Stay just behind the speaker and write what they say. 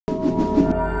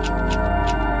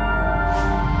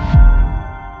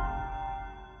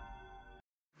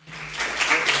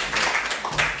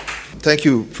thank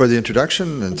you for the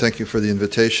introduction and thank you for the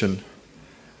invitation.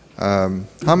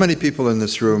 How many people in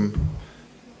this room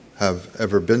have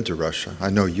ever been to Russia?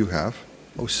 I know you have.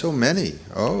 Oh, so many.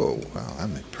 Oh, wow,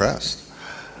 I'm impressed.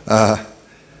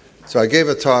 So I gave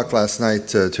a talk last night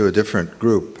to a different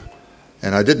group,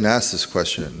 and I didn't ask this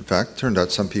question. In fact, it turned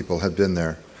out some people had been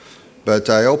there. But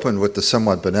I opened with the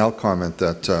somewhat banal comment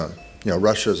that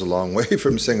Russia is a long way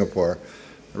from Singapore.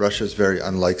 Russia is very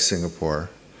unlike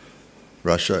Singapore.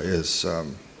 Russia is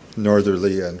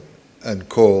northerly and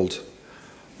cold.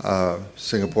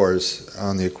 Singapore is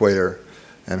on the equator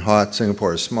and hot.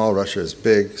 Singapore is small. Russia is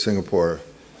big. Singapore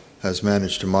has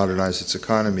managed to modernize its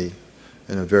economy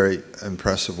in a very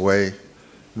impressive way.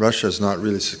 Russia has not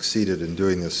really succeeded in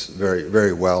doing this very,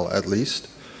 very well, at least.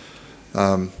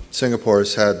 Singapore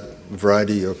has had a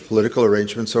variety of political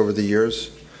arrangements over the years.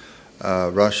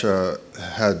 Russia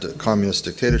had communist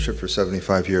dictatorship for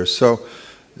 75 years. So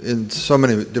in so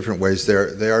many different ways,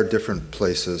 they are different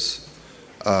places.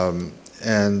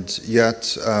 And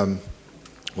yet,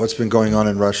 what's been going on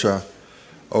in Russia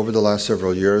over the last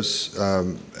several years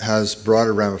has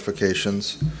broader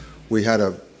ramifications. We had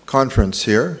a conference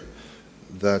here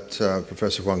that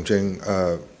Professor Wang Jing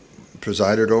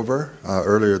presided over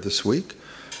earlier this week,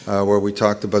 where we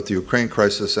talked about the Ukraine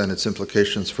crisis and its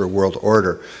implications for world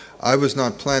order. I was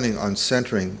not planning on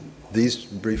centering these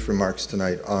brief remarks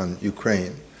tonight on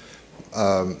Ukraine.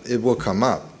 It will come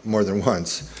up more than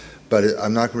once, but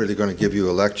I'm not really going to give you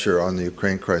a lecture on the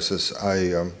Ukraine crisis.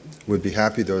 I would be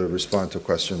happy, though, to respond to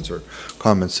questions or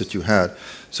comments that you had.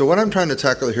 So what I'm trying to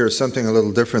tackle here is something a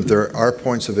little different. There are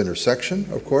points of intersection,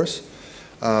 of course,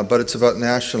 but it's about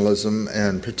nationalism,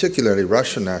 and particularly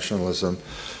Russian nationalism,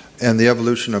 and the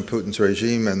evolution of Putin's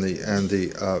regime and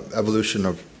the evolution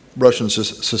of Russian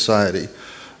society,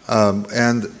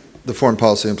 and the foreign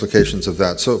policy implications of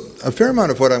that. So a fair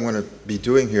amount of what I'm going to be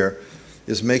doing here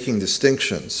is making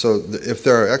distinctions. So if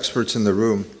there are experts in the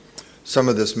room, some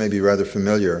of this may be rather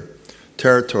familiar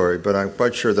territory, but I'm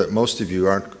quite sure that most of you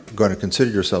aren't going to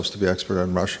consider yourselves to be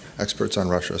experts on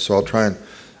Russia. So I'll try and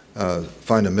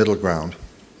find a middle ground.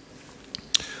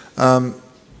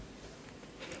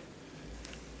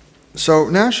 So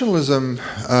nationalism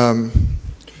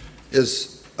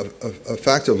is a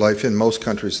fact of life in most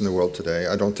countries in the world today.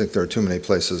 I don't think there are too many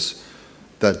places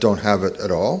that don't have it at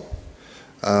all.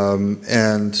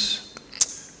 And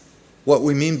what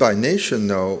we mean by nation,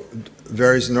 though,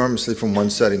 varies enormously from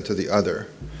one setting to the other.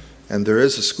 And there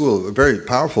is a very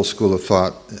powerful school of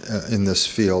thought in this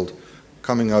field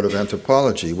coming out of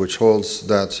anthropology, which holds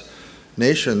that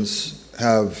nations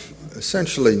have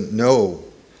essentially no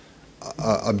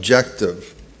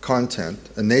objective content.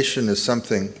 A nation is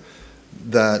something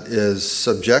that is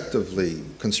subjectively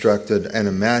constructed and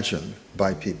imagined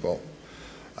by people.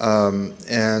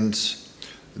 And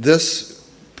this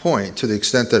point, to the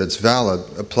extent that it's valid,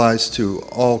 applies to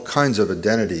all kinds of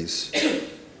identities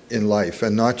in life,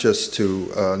 and not just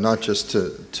to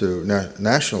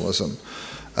nationalism.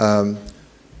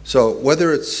 So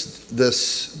whether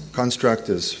this construct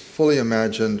is fully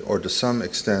imagined or to some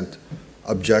extent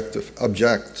objective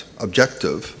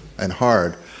and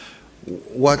hard,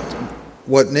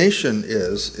 what nation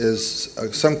is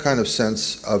some kind of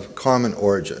sense of common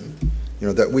origin,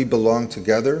 that we belong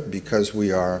together because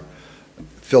we are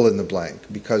fill in the blank,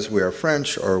 because we are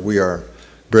French or we are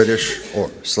British or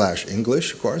 /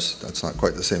 English, of course, that's not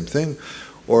quite the same thing,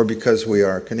 or because we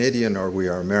are Canadian or we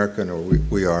are American or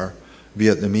we are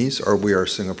Vietnamese or we are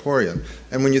Singaporean.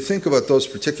 And when you think about those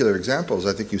particular examples,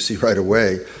 I think you see right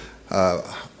away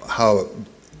how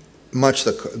much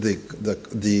the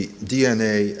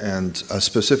DNA and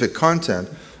specific content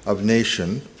of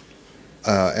nation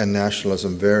and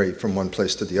nationalism vary from one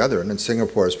place to the other. And in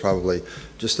Singapore is probably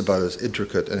just about as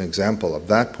intricate an example of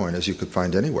that point as you could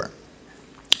find anywhere.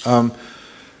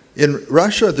 In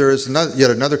Russia, there is yet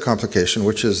another complication,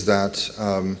 which is that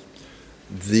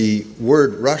the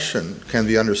word Russian can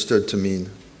be understood to mean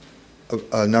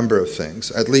a number of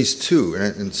things, at least two,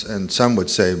 and some would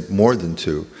say more than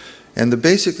two. And the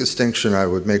basic distinction I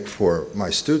would make for my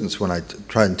students when I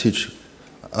try and teach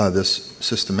this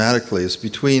systematically is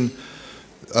between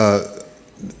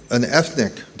an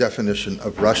ethnic definition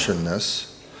of Russianness,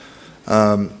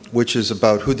 which is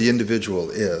about who the individual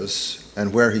is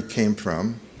and where he came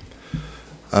from.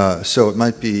 So it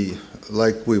might be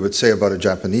like we would say about a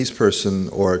Japanese person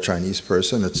or a Chinese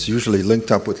person. It's usually linked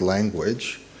up with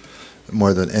language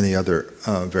more than any other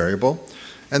variable.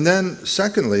 And then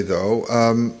secondly, though,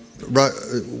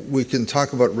 we can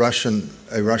talk about a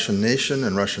Russian nation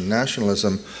and Russian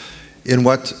nationalism in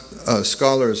what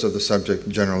scholars of the subject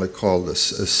generally call a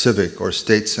civic or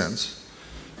state sense.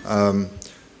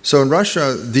 So in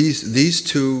Russia, these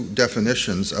two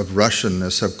definitions of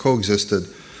Russianness have coexisted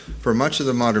for much of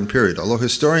the modern period, although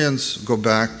historians go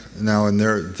back now and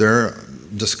they're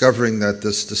discovering that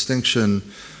this distinction,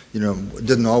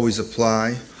 didn't always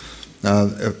apply.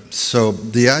 So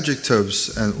the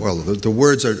adjectives, and well, the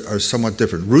words are somewhat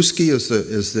different. Ruski is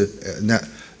the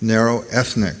narrow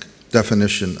ethnic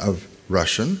definition of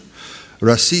Russian.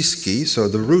 Rossiyski, so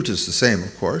the root is the same,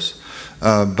 of course,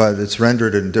 but it's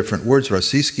rendered in different words.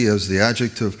 Rossiyski is the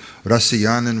adjective,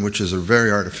 Rossiyanin, which is a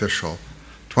very artificial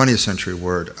 20th century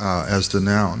word, as the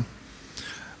noun.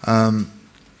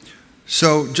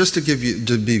 So just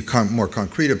to be more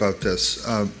concrete about this,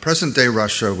 present-day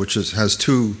Russia, which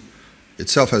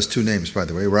itself has two names, by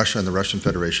the way, Russia and the Russian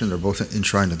Federation. They're both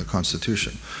enshrined in the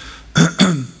Constitution.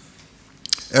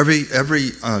 Every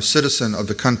citizen of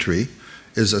the country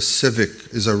is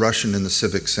a Russian in the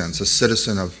civic sense, a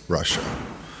citizen of Russia.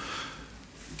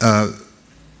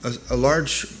 A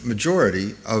large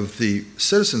majority of the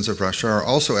citizens of Russia are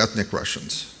also ethnic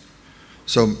Russians.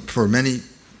 So for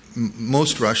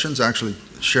most Russians actually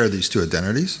share these two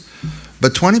identities,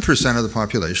 but 20% of the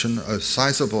population, a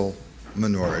sizable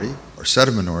minority or set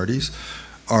of minorities,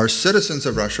 are citizens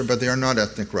of Russia, but they are not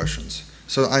ethnic Russians.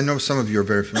 So I know some of you are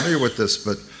very familiar with this,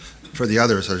 but for the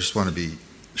others, I just want to be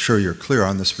sure you're clear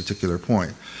on this particular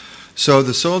point. So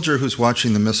the soldier who's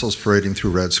watching the missiles parading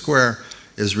through Red Square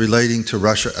is relating to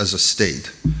Russia as a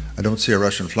state. I don't see a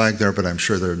Russian flag there, but I'm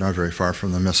sure they're not very far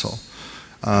from the missile.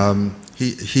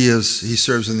 He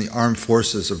serves in the armed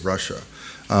forces of Russia,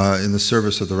 in the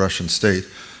service of the Russian state.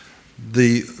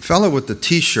 The fellow with the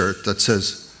T-shirt that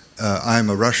says, I'm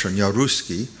a Russian, ya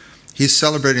Ruski, he's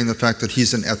celebrating the fact that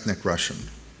he's an ethnic Russian.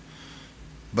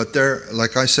 But there,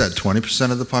 like I said,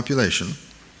 20% of the population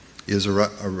is a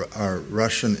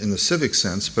Russian in the civic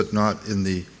sense, but not in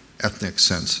the ethnic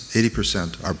sense.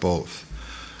 80% are both.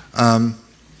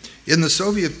 In the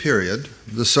Soviet period,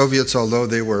 the Soviets, although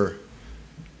they were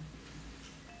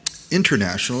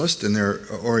internationalist in their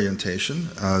orientation,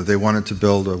 they wanted to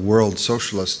build a world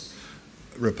socialist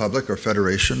republic or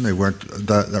federation. They weren't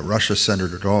that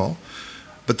Russia-centered at all.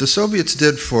 But the Soviets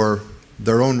did, for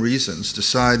their own reasons,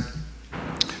 decide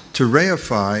to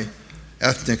reify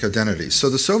ethnic identities. So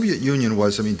the Soviet Union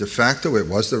was, de facto, it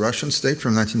was the Russian state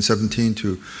from 1917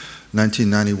 to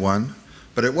 1991,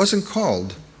 but it wasn't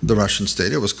called the Russian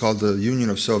state. It was called the Union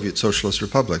of Soviet Socialist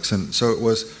Republics. And so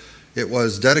it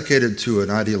was dedicated to an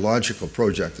ideological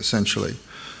project, essentially.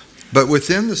 But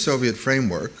within the Soviet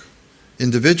framework,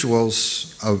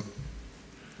 individuals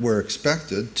were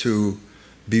expected to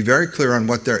be very clear on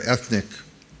what their ethnic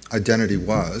identity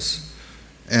was.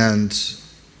 And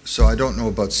so I don't know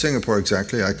about Singapore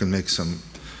exactly. I can make some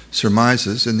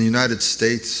surmises. In the United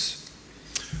States,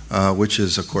 which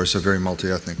is, of course, a very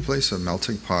multi-ethnic place, a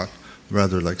melting pot,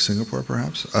 rather like Singapore,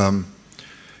 perhaps. In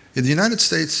the United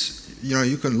States,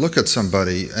 you can look at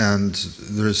somebody and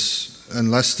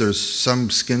unless there's some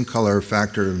skin color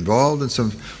factor involved in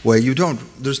some way,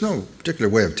 there's no particular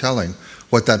way of telling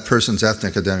what that person's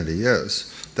ethnic identity is.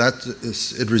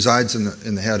 It resides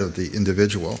in the head of the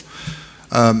individual.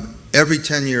 Every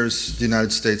 10 years, the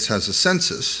United States has a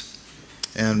census,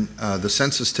 and the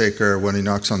census taker, when he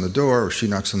knocks on the door, or she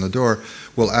knocks on the door,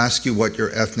 will ask you what your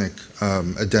ethnic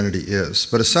identity is.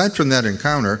 But aside from that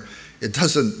encounter, it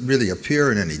doesn't really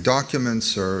appear in any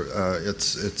documents, or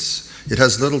it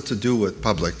has little to do with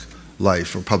public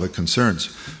life or public concerns.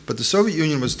 But the Soviet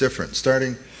Union was different.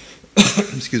 Starting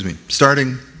in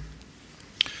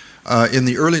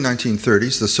the early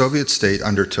 1930s, the Soviet state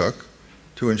undertook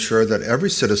to ensure that every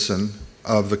citizen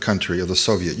of the country, of the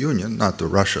Soviet Union, not the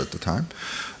Russia at the time,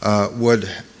 would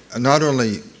not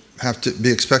only have to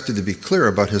be expected to be clear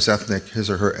about his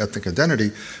or her ethnic identity,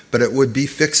 but it would be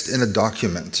fixed in a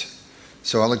document.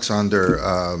 So Alexander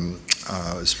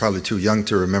is probably too young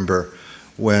to remember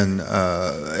when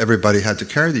everybody had to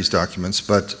carry these documents,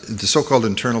 but the so-called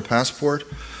internal passport,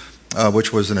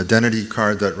 which was an identity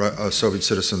card that Soviet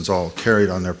citizens all carried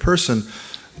on their person,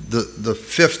 the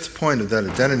fifth point of that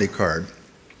identity card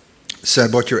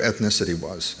said what your ethnicity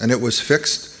was, and it was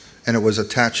fixed and it was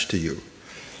attached to you.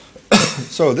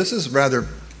 So this is rather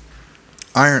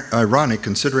ironic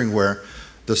considering where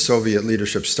the Soviet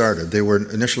leadership started. They were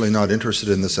initially not interested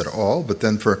in this at all, but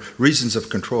then for reasons of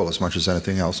control as much as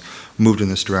anything else, moved in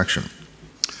this direction.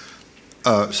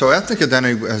 So ethnic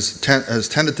identity has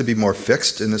tended to be more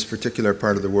fixed in this particular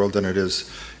part of the world than it is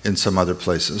in some other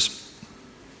places.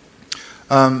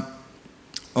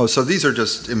 So these are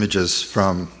just images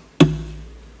from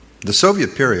the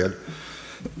Soviet period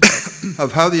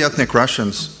of how the ethnic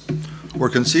Russians were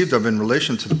conceived of in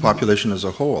relation to the population as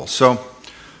a whole. So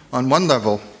on one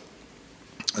level,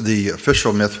 the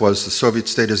official myth was the Soviet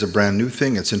state is a brand new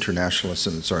thing, it's internationalist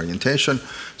in its orientation,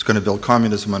 it's going to build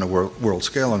communism on a world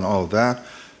scale and all of that.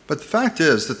 But the fact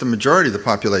is that the majority of the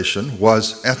population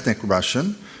was ethnic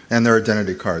Russian, and their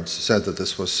identity cards said that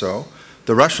this was so.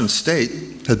 The Russian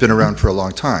state had been around for a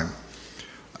long time.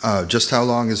 Just how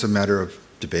long is a matter of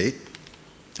debate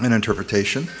and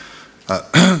interpretation.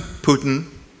 Putin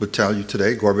would tell you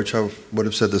today, Gorbachev would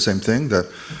have said the same thing, that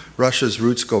Russia's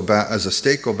roots go back, as a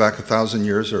state, go back 1,000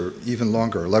 years or even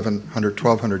longer, 1,100,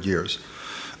 1,200 years.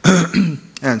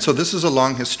 And so this is a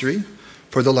long history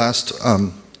for the last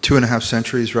 2.5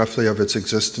 centuries, roughly, of its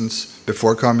existence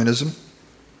before communism.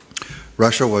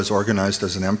 Russia was organized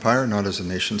as an empire, not as a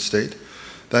nation state.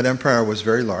 That empire was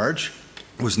very large.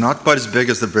 It was not quite as big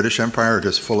as the British Empire at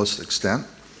its fullest extent.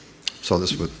 So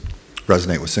this would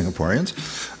resonate with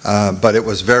Singaporeans. But it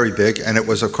was very big, and it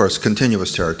was, of course,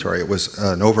 continuous territory. It was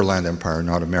an overland empire,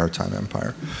 not a maritime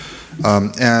empire.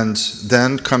 And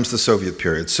then comes the Soviet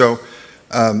period. So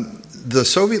the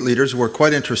Soviet leaders were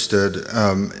quite interested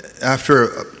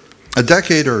after a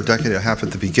decade or a decade and a half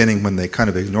at the beginning, when they kind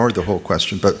of ignored the whole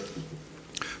question, but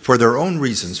for their own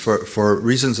reasons, for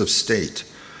reasons of state,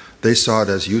 they saw it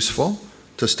as useful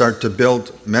to start to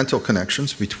build mental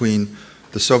connections between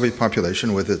the Soviet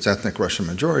population with its ethnic Russian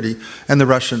majority and the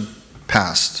Russian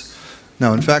past.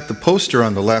 Now, in fact, the poster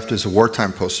on the left is a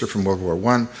wartime poster from World War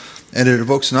I, and it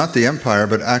evokes not the empire,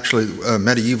 but actually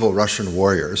medieval Russian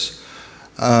warriors.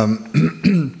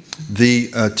 The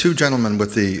two gentlemen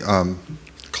with the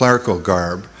clerical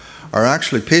garb are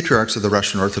actually patriarchs of the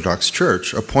Russian Orthodox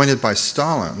Church, appointed by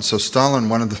Stalin. So Stalin,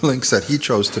 one of the links that he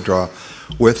chose to draw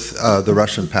with the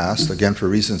Russian past, again for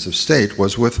reasons of state,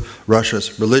 was with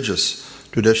Russia's religious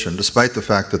tradition, despite the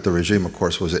fact that the regime, of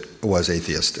course, was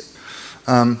atheistic.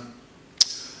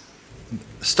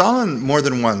 Stalin more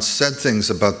than once said things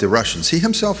about the Russians. He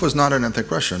himself was not an ethnic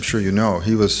Russian, I'm sure you know.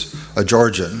 He was a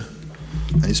Georgian,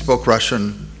 and he spoke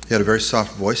Russian. He had a very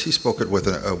soft voice. He spoke it with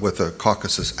a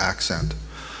Caucasus accent.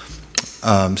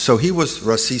 So he was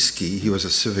Rossiyski, he was a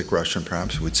civic Russian,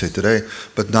 perhaps we'd say today,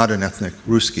 but not an ethnic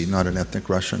Ruski, not an ethnic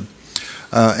Russian.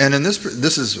 And in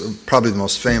this is probably the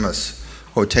most famous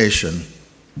quotation.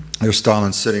 There's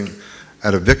Stalin sitting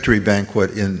at a victory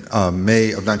banquet in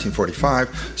May of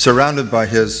 1945, surrounded by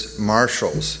his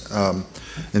marshals.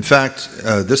 In fact,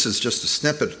 this is just a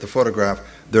snippet, the photograph.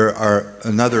 There are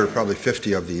another probably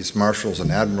 50 of these marshals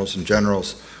and admirals and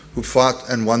generals who fought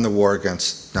and won the war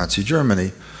against Nazi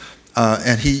Germany.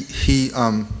 And he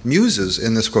muses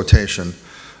in this quotation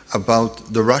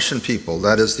about the Russian people,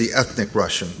 that is the ethnic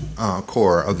Russian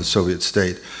core of the Soviet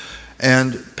state,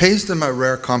 and pays them a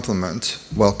rare compliment,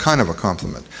 well, kind of a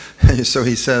compliment. So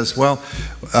he says, well,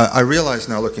 I realize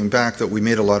now looking back that we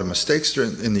made a lot of mistakes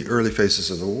in the early phases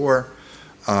of the war,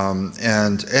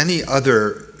 and any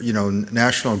other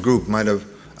national group might have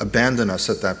abandoned us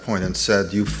at that point and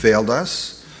said, you failed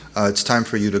us, it's time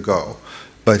for you to go.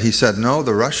 But he said, no,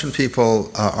 the Russian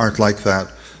people aren't like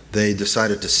that. They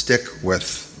decided to stick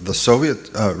with the Soviet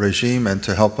regime and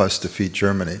to help us defeat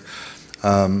Germany.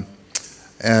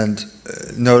 And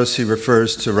notice he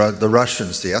refers to the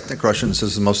Russians, the ethnic Russians,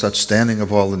 as the most outstanding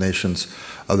of all the nations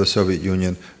of the Soviet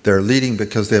Union. They're leading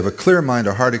because they have a clear mind,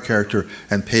 a heart of character,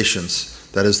 and patience.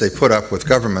 That is, they put up with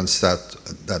governments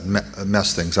that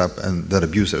mess things up and that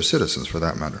abuse their citizens, for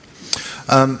that matter.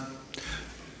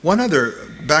 One other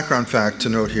background fact to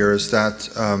note here is that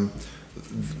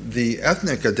the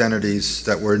ethnic identities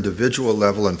that were individual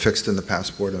level and fixed in the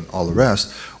passport and all the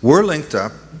rest were linked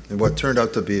up in what turned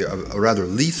out to be a rather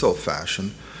lethal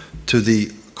fashion to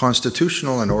the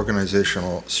constitutional and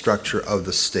organizational structure of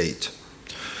the state.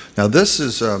 Now this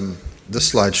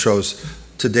slide shows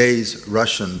today's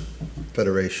Russian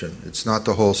Federation. It's not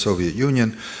the whole Soviet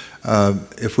Union.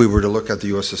 If we were to look at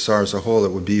the USSR as a whole,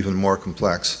 it would be even more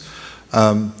complex.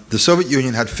 The Soviet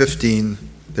Union had 15,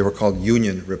 they were called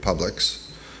Union republics,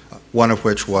 one of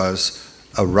which was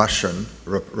a Russian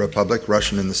republic,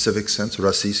 Russian in the civic sense,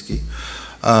 Rossiyski.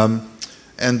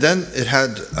 And then it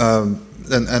had,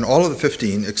 and all of the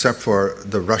 15, except for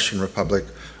the Russian Republic,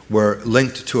 were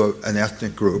linked to an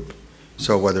ethnic group.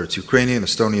 So whether it's Ukrainian,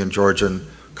 Estonian, Georgian,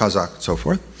 Kazakh, and so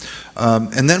forth.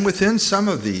 And then within some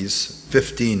of these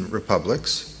 15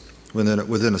 republics, within a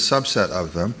subset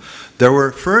of them, there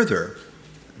were further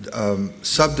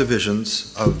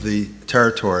subdivisions of the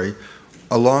territory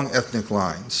along ethnic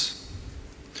lines.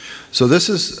 So this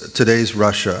is today's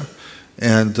Russia,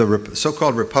 and the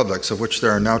so-called republics, of which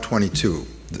there are now 22.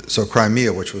 So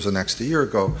Crimea, which was annexed a year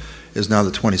ago, is now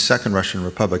the 22nd Russian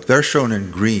Republic. They're shown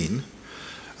in green.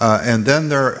 And then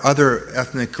there are other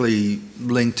ethnically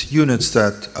linked units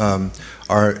that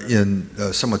are in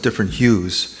somewhat different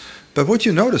hues. But what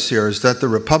you notice here is that the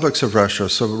republics of Russia,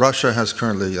 so Russia has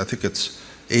currently, I think it's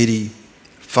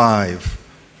 85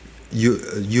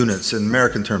 units, in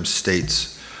American terms,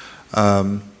 states.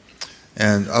 And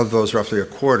of those, roughly a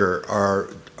quarter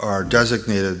are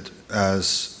designated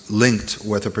as linked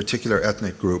with a particular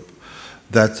ethnic group.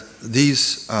 That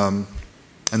these, and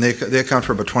they account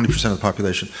for about 20% of the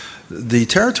population. The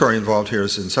territory involved here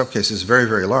is, in some cases, very,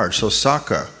 very large. So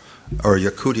Sakha, or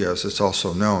Yakutia as it's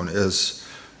also known, is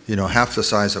half the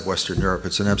size of Western Europe.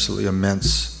 It's an absolutely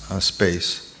immense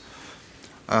space.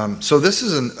 So this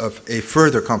is a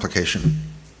further complication.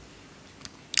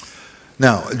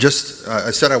 Now, just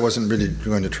I said I wasn't really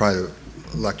going to try to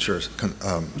lecture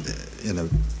in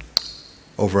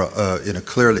a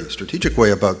clearly strategic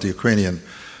way about the Ukrainian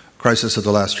crisis of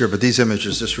the last year, but these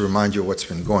images just remind you of what's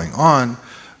been going on.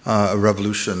 A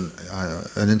revolution,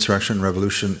 an insurrection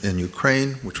revolution in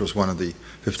Ukraine, which was one of the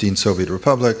 15 Soviet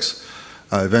republics,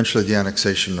 eventually the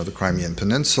annexation of the Crimean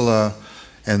Peninsula,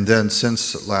 and then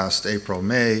since last April,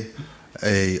 May,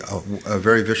 a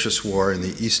very vicious war in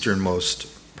the easternmost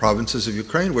provinces of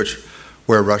Ukraine,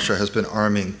 where Russia has been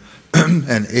arming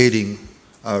and aiding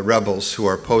rebels who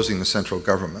are opposing the central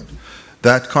government.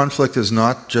 That conflict is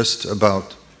not just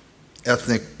about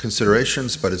ethnic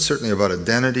considerations, but it's certainly about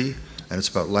identity, and it's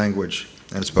about language,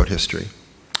 and it's about history.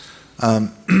 All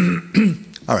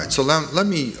right, so let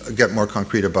me get more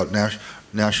concrete about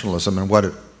nationalism and what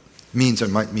it means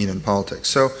and might mean in politics.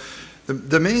 So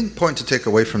the main point to take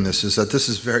away from this is that this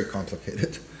is very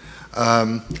complicated.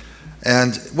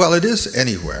 And, well, it is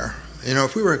anywhere.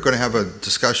 If we were going to have a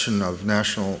discussion of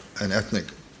national and ethnic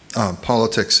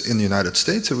politics in the United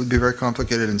States, it would be very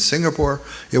complicated. In Singapore,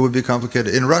 it would be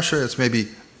complicated. In Russia, it's maybe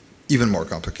even more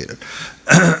complicated.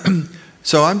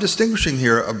 So I'm distinguishing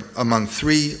here among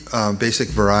three basic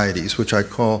varieties, which I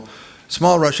call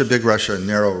small Russia, big Russia, and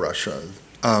narrow Russia.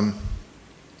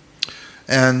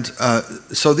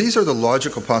 So these are the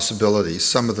logical possibilities,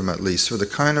 some of them at least, for the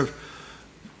kind of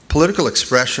political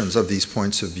expressions of these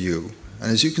points of view.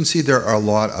 And as you can see, there are a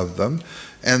lot of them.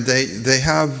 And they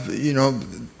have,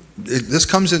 this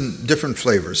comes in different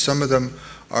flavors. Some of them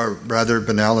are rather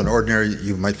banal and ordinary,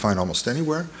 you might find almost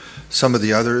anywhere. Some of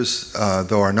the others,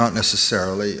 though, are not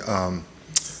necessarily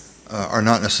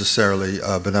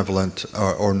benevolent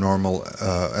or normal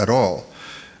at all.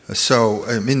 So,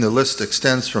 I mean, the list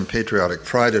extends from patriotic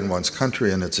pride in one's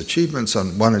country and its achievements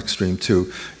on one extreme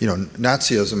to,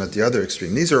 Nazism at the other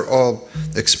extreme. These are all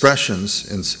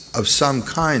expressions of some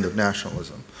kind of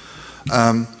nationalism.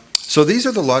 So these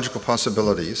are the logical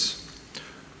possibilities.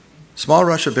 Small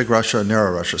Russia, big Russia,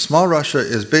 narrow Russia. Small Russia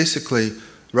is basically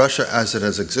Russia as it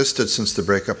has existed since the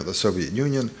breakup of the Soviet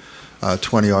Union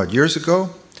 20-odd years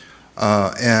ago,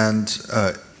 and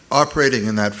operating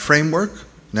in that framework,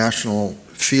 national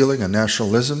feeling and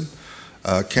nationalism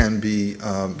can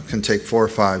take 4,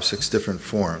 5, 6 different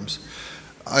forms.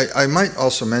 I might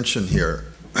also mention here,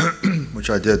 which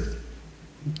I did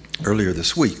earlier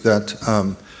this week, that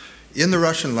in the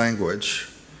Russian language,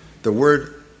 the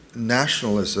word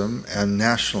nationalism and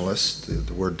nationalist,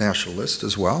 the word nationalist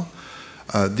as well,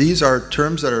 these are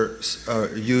terms that are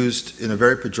used in a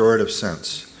very pejorative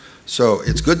sense. So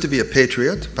it's good to be a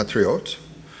patriot,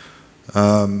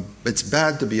 it's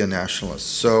bad to be a nationalist.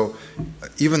 So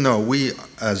even though we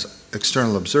as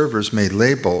external observers may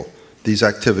label these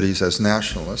activities as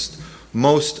nationalist,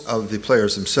 most of the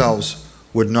players themselves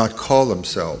would not call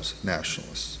themselves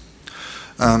nationalists.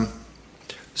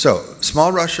 So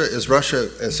small Russia is Russia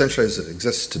essentially as it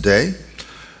exists today.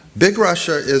 Big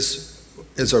Russia is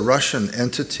a Russian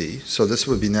entity, so this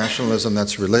would be nationalism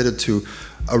that's related to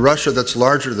a Russia that's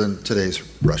larger than today's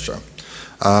Russia.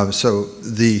 So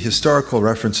the historical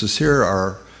references here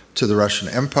are to the Russian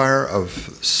Empire of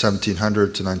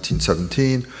 1700 to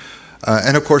 1917,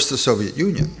 and of course the Soviet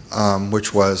Union,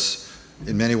 which was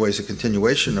in many ways a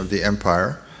continuation of the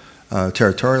empire.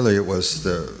 Territorially,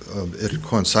 it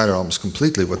coincided almost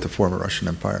completely with the former Russian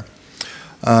Empire.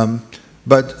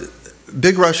 But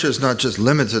big Russia is not just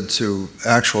limited to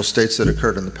actual states that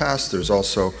occurred in the past. There's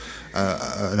also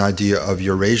an idea of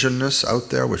Eurasianness out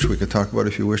there, which we could talk about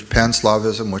if you wish.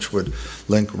 Pan-Slavism, which would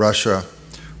link Russia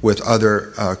with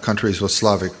other countries with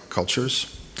Slavic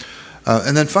cultures.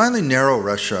 And then finally, narrow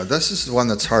Russia. This is the one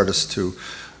that's hardest to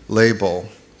label.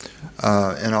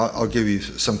 And I'll give you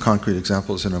some concrete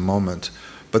examples in a moment.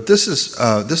 But this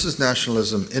is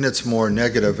nationalism in its more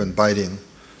negative and biting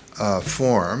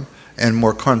form and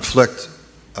more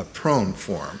conflict-prone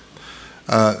form.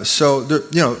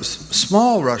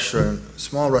 Small Russian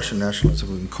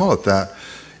nationalism, we can call it that,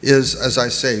 is, as I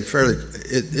say, fairly.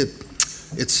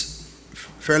 It's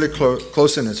fairly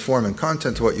close in its form and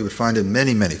content to what you would find in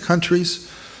many, many countries.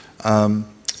 And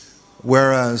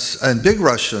big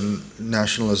Russian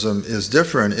nationalism is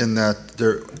different in that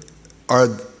there are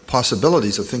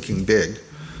possibilities of thinking big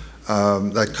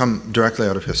that come directly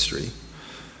out of history.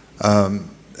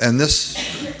 And this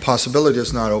possibility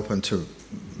is not open to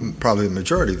probably the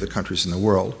majority of the countries in the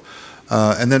world.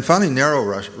 And then finally, narrow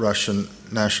Russian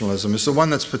nationalism is the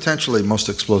one that's potentially most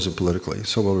explosive politically,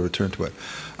 so we'll return to it.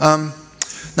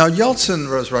 Now, Yeltsin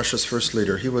was Russia's first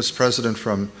leader. He was president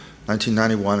from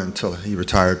 1991 until he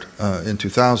retired in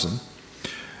 2000.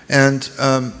 And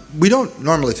we don't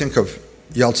normally think of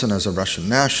Yeltsin as a Russian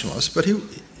nationalist, but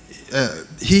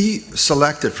he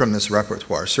selected from this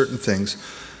repertoire certain things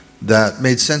that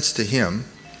made sense to him,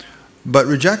 but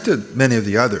rejected many of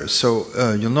the others. So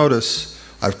you'll notice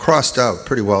I've crossed out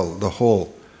pretty well the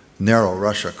whole narrow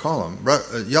Russia column.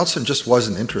 Yeltsin just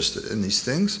wasn't interested in these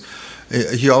things.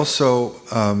 He also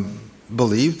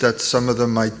believed that some of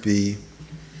them might be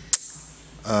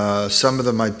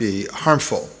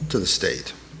harmful to the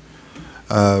state.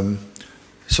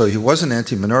 So he wasn't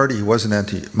anti-minority, he wasn't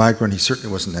anti-migrant, he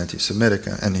certainly wasn't anti-Semitic,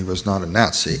 and he was not a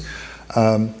Nazi.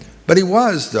 But he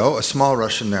was, though, a small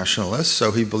Russian nationalist,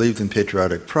 so he believed in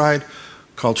patriotic pride,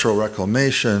 cultural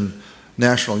reclamation,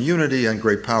 national unity, and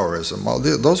great powerism. Well,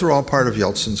 those are all part of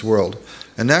Yeltsin's world.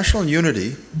 And national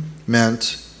unity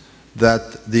meant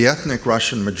that the ethnic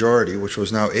Russian majority, which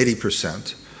was now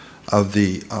 80% of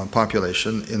the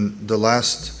population, in the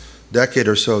last decade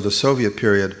or so of the Soviet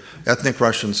period, ethnic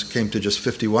Russians came to just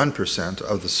 51%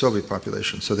 of the Soviet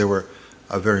population. So they were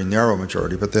a very narrow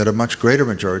majority, but they had a much greater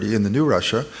majority in the new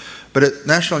Russia. But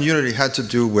national unity had to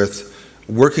do with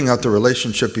working out the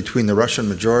relationship between the Russian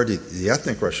majority, the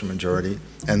ethnic Russian majority,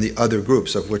 and the other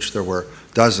groups, of which there were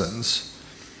dozens.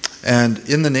 And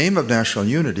in the name of national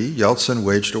unity, Yeltsin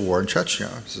waged a war in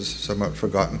Chechnya. This is a somewhat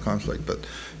forgotten conflict, but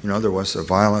there was a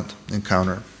violent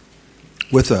encounter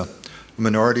with a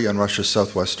minority on Russia's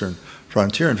southwestern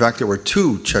frontier. In fact, there were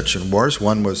two Chechen wars.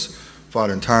 One was fought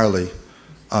entirely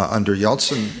under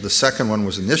Yeltsin. The second one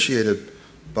was initiated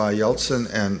by Yeltsin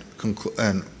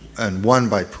and won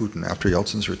by Putin after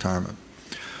Yeltsin's retirement.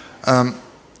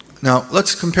 Now,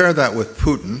 let's compare that with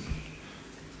Putin.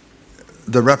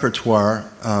 The repertoire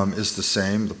is the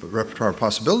same. The repertoire of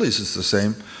possibilities is the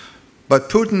same. But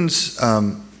Putin's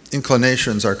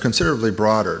inclinations are considerably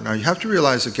broader. Now, you have to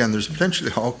realize, again, there's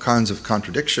potentially all kinds of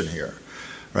contradiction here,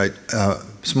 right?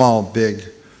 Small, big,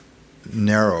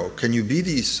 narrow. Can you be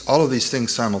all of these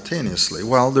things simultaneously?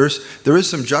 Well, there is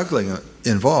some juggling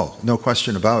involved, no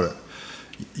question about it.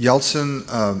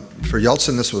 For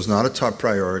Yeltsin, this was not a top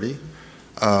priority.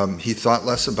 He thought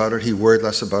less about it, he worried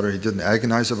less about it, he didn't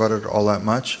agonize about it all that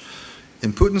much.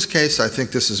 In Putin's case, I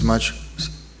think this is much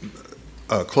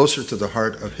closer to the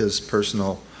heart of his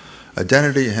personal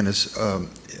identity, and it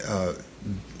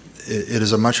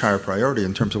is a much higher priority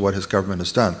in terms of what his government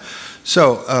has done.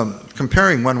 So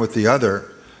comparing one with the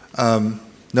other,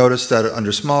 notice that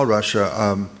under small Russia,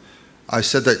 I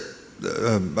said that,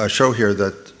 I show here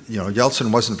that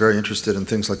Yeltsin wasn't very interested in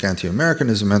things like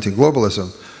anti-Americanism,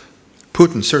 anti-globalism.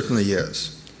 Putin certainly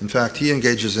is. In fact, he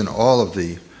engages in all of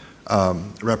the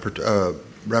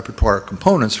repertoire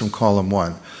components from column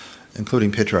 1,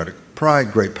 including patriotic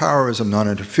pride, great powerism,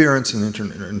 non-interference in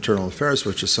internal affairs,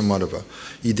 which is somewhat of a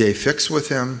idée fixe with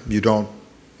him. You don't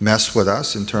mess with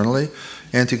us internally.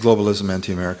 Anti-globalism,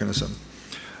 anti-Americanism.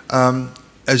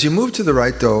 As you move to the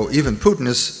right, though, even Putin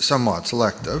is somewhat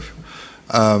selective.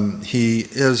 He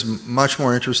is much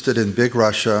more interested in big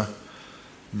Russia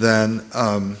than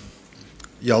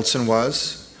Yeltsin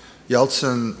was.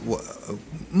 Yeltsin,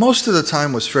 most of the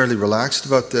time, was fairly relaxed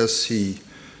about this. He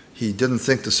didn't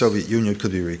think the Soviet Union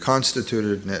could be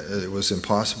reconstituted. It was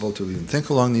impossible to even think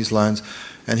along these lines.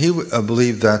 And he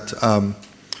believed that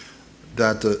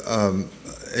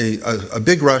a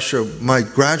big Russia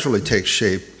might gradually take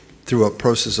shape through a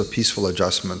process of peaceful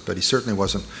adjustment, but he certainly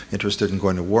wasn't interested in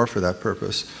going to war for that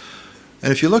purpose.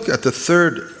 And if you look at the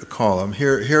third column,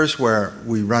 here's where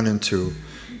we run into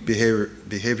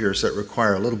behaviors that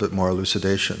require a little bit more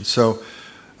elucidation. So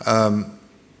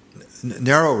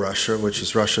narrow Russia, which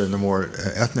is Russia in the more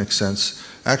ethnic sense,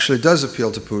 actually does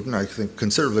appeal to Putin, I think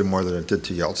considerably more than it did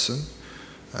to Yeltsin.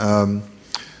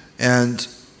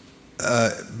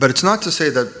 But it's not to say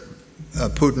that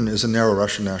Putin is a narrow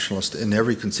Russian nationalist in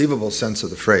every conceivable sense of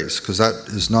the phrase, because that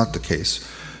is not the case.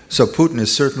 So Putin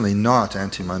is certainly not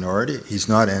anti-minority, he's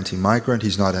not anti-migrant,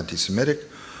 he's not anti-Semitic,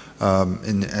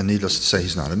 and needless to say,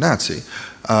 he's not a Nazi.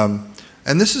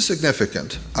 And this is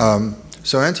significant.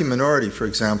 So anti-minority, for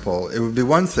example, it would be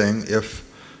one thing if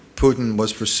Putin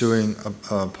was pursuing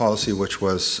a policy which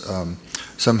was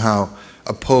somehow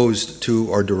opposed to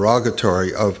or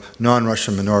derogatory of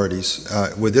non-Russian minorities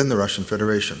within the Russian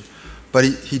Federation. But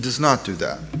he does not do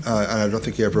that, and I don't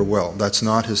think he ever will. That's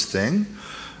not his thing.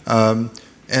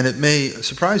 And it may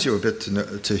surprise you a bit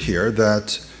to hear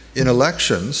that in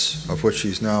elections, of which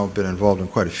he's now been involved in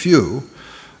quite a few,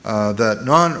 that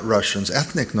non-Russians,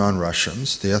 ethnic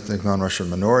non-Russians, the ethnic non-Russian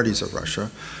minorities of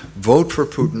Russia, vote for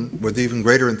Putin with even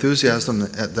greater enthusiasm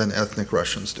than ethnic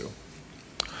Russians do.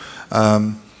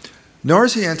 Nor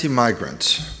is he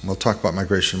anti-migrant. We'll talk about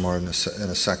migration more in a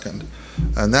second.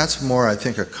 And that's more, I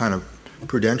think, a kind of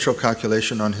prudential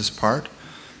calculation on his part.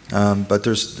 But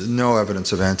there's no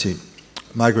evidence of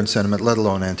anti-migrant sentiment, let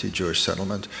alone anti-Jewish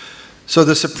settlement. So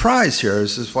the surprise here,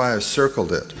 this is why I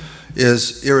circled it,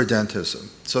 is irredentism.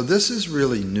 So this is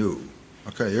really new.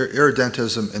 Okay,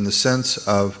 irredentism in the sense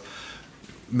of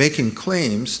making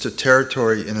claims to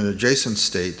territory in an adjacent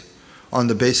state on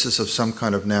the basis of some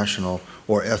kind of national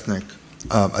or ethnic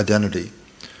identity.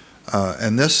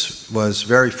 And this was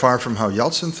very far from how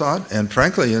Yeltsin thought, and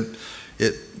frankly,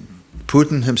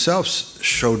 Putin himself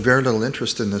showed very little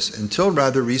interest in this until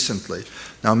rather recently.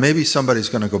 Now, maybe somebody's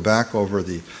going to go back over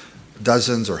the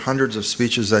dozens or hundreds of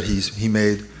speeches that he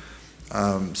made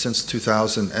since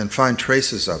 2000 and find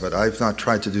traces of it. I've not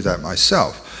tried to do that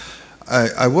myself.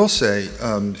 I will say,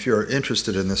 if you're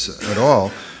interested in this at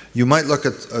all, you might look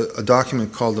at a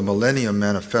document called the Millennium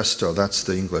Manifesto. That's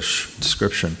the English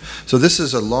description. So this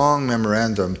is a long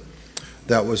memorandum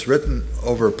that was written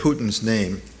over Putin's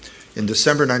name in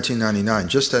December 1999,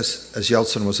 just as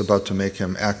Yeltsin was about to make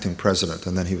him acting president,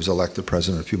 and then he was elected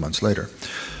president a few months later.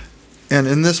 And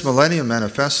in this Millennium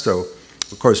Manifesto,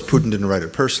 of course, Putin didn't write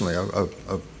it personally,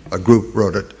 a group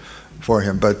wrote it for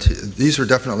him, but these were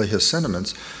definitely his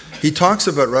sentiments. He talks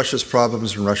about Russia's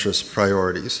problems and Russia's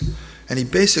priorities, and he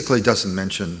basically doesn't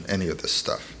mention any of this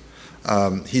stuff.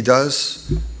 He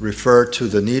does refer to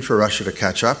the need for Russia to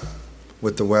catch up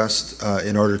with the West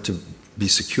in order to be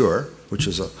secure, which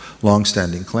is a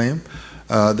long-standing claim.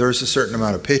 There's a certain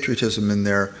amount of patriotism in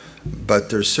there, but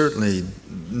there's certainly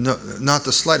not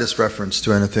the slightest reference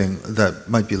to anything that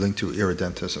might be linked to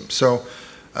irredentism. So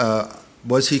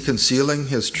was he concealing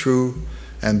his true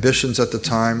ambitions at the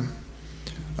time,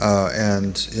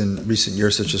 and in recent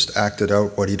years has just acted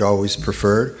out what he'd always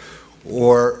preferred?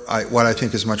 Or what I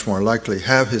think is much more likely,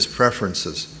 have his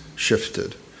preferences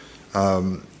shifted?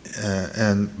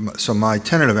 And so my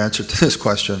tentative answer to this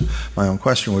question, my own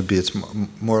question, would be it's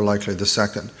more likely the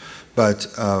second. But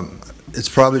it's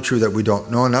probably true that we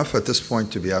don't know enough at this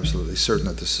point to be absolutely certain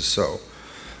that this is so.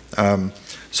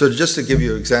 So just to give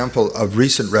you an example of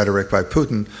recent rhetoric by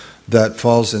Putin that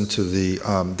falls into the,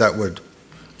 that would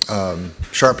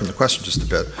sharpen the question just a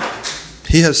bit.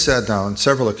 He has said now on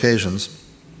several occasions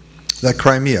that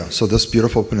Crimea, so this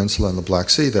beautiful peninsula in the Black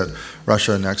Sea that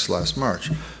Russia annexed last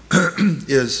March,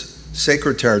 is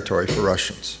sacred territory for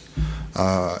Russians.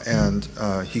 And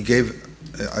he gave,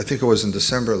 I think it was in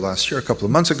December last year, a couple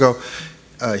of months ago,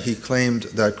 he claimed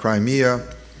that Crimea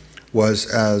was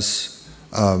as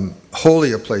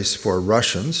holy a place for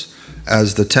Russians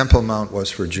as the Temple Mount was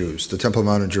for Jews. The Temple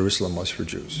Mount in Jerusalem was for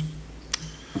Jews.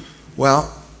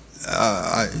 Well,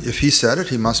 if he said it,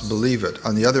 he must believe it.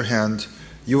 On the other hand,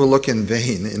 you will look in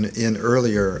vain in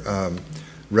earlier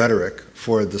rhetoric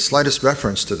for the slightest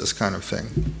reference to this kind of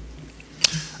thing.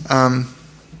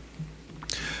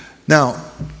 Now,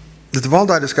 the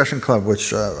Valdai Discussion Club,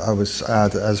 which I was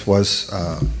at, as was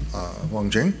Wang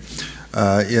Jing,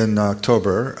 in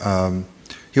October,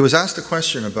 he was asked a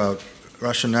question about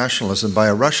Russian nationalism by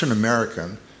a Russian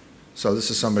American. So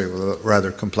this is somebody with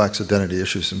rather complex identity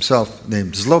issues himself,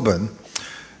 named Zlobin.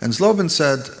 And Zlobin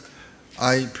said,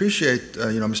 I appreciate,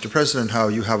 Mr. President, how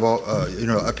you have all,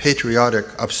 a patriotic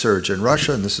upsurge in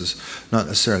Russia, and this is not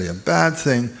necessarily a bad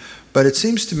thing, but it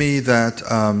seems to me that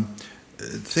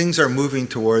things are moving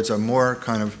towards a more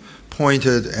kind of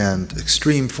pointed and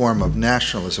extreme form of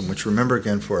nationalism, which, remember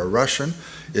again, for a Russian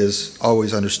is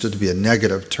always understood to be a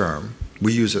negative term.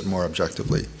 We use it more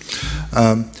objectively.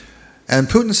 And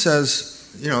Putin says,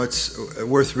 it's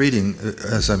worth reading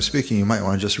as I'm speaking. You might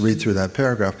want to just read through that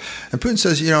paragraph. And Putin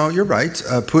says, you're right.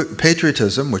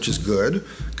 Patriotism, which is good,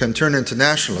 can turn into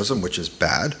nationalism, which is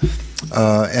bad.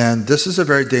 And this is a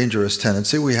very dangerous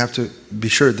tendency. We have to be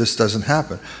sure this doesn't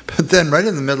happen. But then right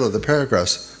in the middle of the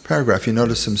paragraph, you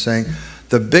notice him saying,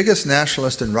 the biggest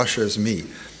nationalist in Russia is me.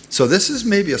 So this is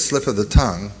maybe a slip of the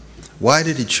tongue. Why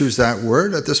did he choose that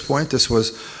word at this point? This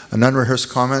was an unrehearsed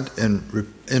comment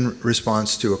in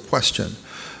response to a question.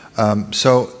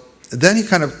 So then he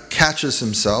kind of catches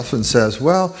himself and says,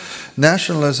 well,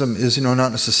 nationalism is,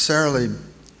 not necessarily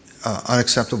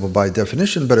unacceptable by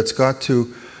definition, but it's got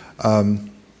to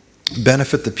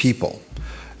benefit the people.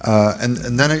 And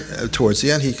then towards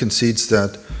the end, he concedes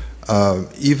that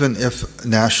even if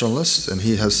nationalists, and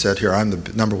he has said here, I'm the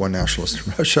 #1 nationalist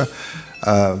in Russia,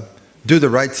 do the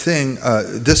right thing,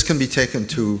 this can be taken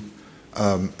to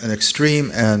an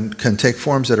extreme and can take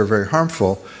forms that are very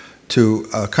harmful to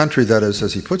a country that is,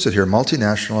 as he puts it here,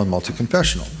 multinational and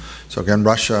multi-confessional. So again,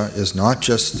 Russia is not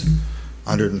just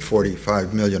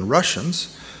 145 million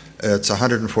Russians, it's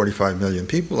 145 million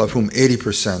people, of whom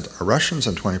 80% are Russians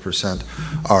and 20%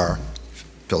 are,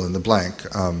 fill in the blank,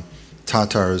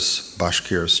 Tatars,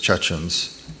 Bashkirs,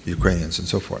 Chechens, Ukrainians, and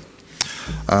so forth.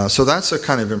 So that's a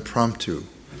kind of impromptu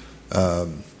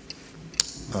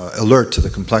alert to the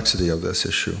complexity of this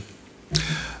issue.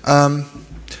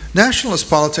 Nationalist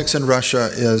politics in Russia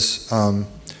is,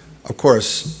 of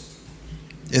course,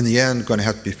 in the end, going to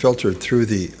have to be filtered through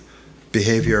the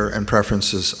behavior and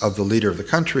preferences of the leader of the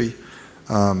country,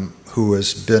 who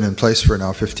has been in place for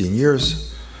now 15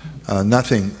 years.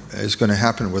 Nothing is going to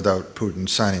happen without Putin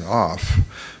signing off.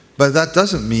 But that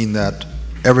doesn't mean that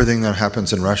everything that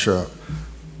happens in Russia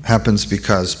happens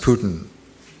because Putin,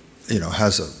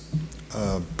 has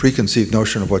a preconceived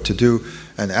notion of what to do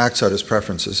and acts out his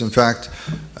preferences. In fact,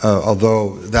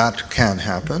 although that can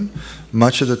happen,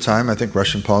 much of the time I think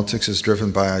Russian politics is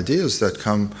driven by ideas that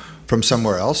come from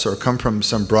somewhere else or come from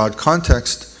some broad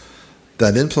context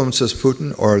that influences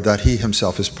Putin or that he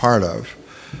himself is part of.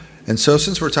 And so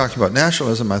since we're talking about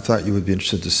nationalism, I thought you would be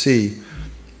interested to see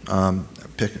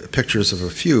pictures of a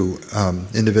few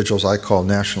individuals I call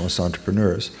nationalist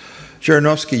entrepreneurs.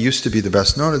 Zhirinovsky used to be the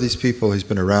best known of these people. He's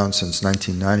been around since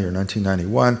 1990 or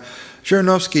 1991.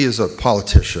 Zhirinovsky is a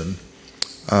politician,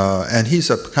 and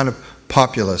he's a kind of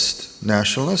populist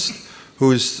nationalist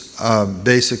whose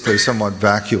basically somewhat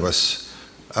vacuous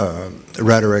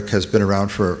rhetoric has been around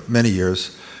for many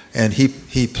years, and he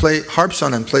harps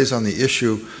on and plays on the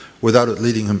issue without it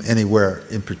leading him anywhere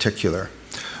in particular.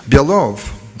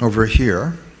 Belov, over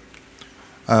here,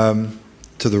 to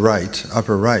the right,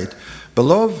 upper right,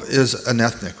 Belov is an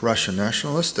ethnic Russian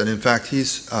nationalist, and in fact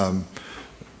he's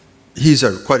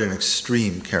quite an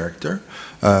extreme character.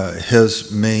 His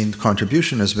main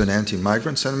contribution has been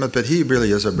anti-migrant sentiment, but he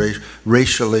really is a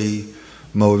racially,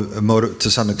 to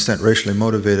some extent, racially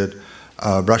motivated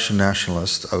Russian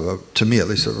nationalist, to me at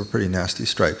least, of a pretty nasty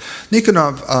stripe.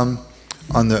 Nikonov,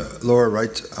 on the lower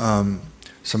right,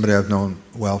 somebody I've known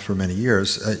well for many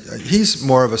years. He's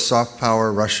more of a soft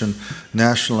power Russian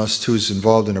nationalist who's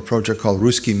involved in a project called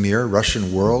Ruski Mir,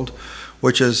 Russian World,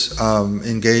 which is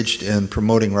engaged in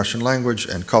promoting Russian language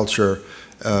and culture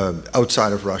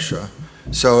outside of Russia.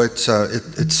 So it's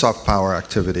soft power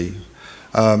activity.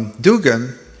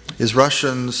 Dugin is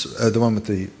Russians, the one with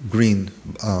the green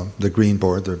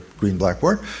board, the green-black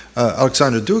board.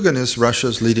 Alexander Dugin is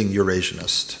Russia's leading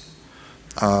Eurasianist.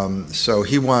 So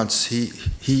he wants a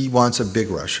big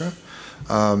Russia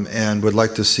and would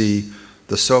like to see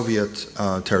the Soviet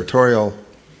territorial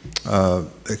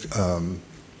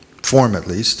form, at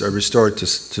least, restored to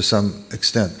some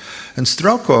extent. And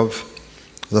Strelkov,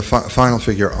 the final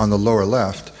figure on the lower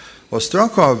left, well,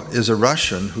 Strelkov is a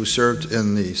Russian who served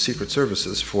in the secret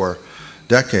services for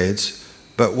decades,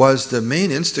 but was the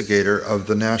main instigator of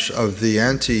the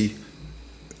anti-Kiev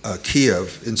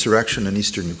insurrection in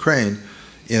eastern Ukraine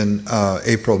in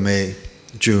April, May,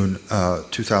 June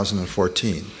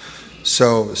 2014.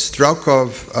 So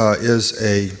Strelkov is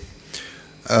a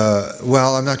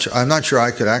well, I'm not sure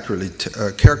I could accurately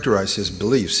characterize his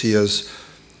beliefs. He is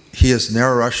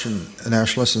narrow Russian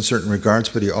nationalist in certain regards,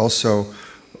 but he also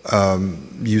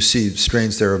you see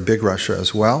strains there of big Russia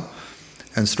as well.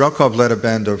 And Strelkov led a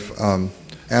band of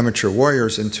amateur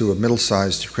warriors into a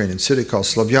middle-sized Ukrainian city called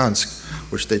Slavyansk,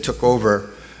 which they took over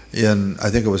in, I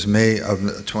think it was May of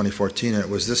 2014, and it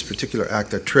was this particular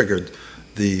act that triggered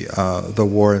the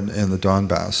war in the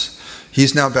Donbass.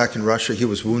 He's now back in Russia. He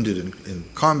was wounded in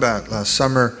combat last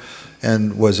summer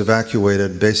and was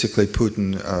evacuated. Basically,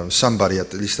 Putin, somebody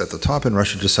at least at the top in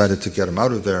Russia, decided to get him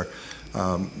out of there.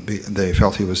 They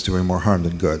felt he was doing more harm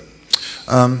than good.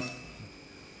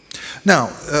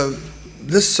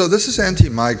 This is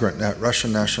anti-migrant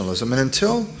Russian nationalism, and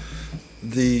until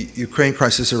the Ukraine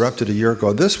crisis erupted a year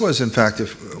ago, this was, in fact,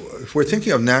 if we're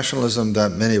thinking of nationalism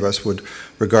that many of us would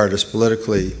regard as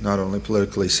politically, not only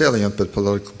politically salient, but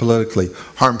politically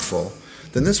harmful,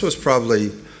 then this was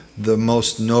probably the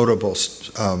most notable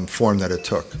form that it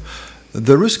took.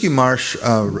 The Ruski March,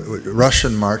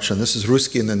 Russian March, and this is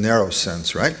Ruski in the narrow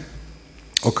sense, right,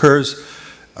 occurs,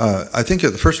 I think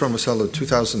the first one was held in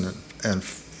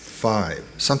 2005,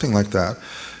 something like that.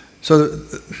 So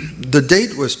the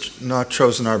date was not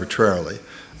chosen arbitrarily.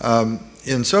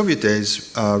 in Soviet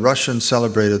days, Russians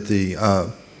celebrated the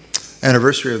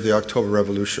anniversary of the October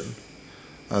Revolution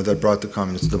that brought the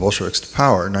communists, the Bolsheviks, to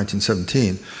power in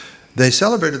 1917. They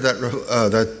celebrated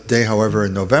that day, however,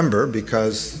 in November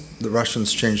because the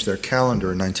Russians changed their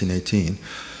calendar in 1918.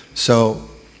 So,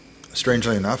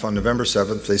 strangely enough, on November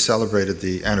 7th, they celebrated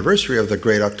the anniversary of the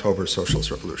Great October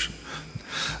Socialist Revolution.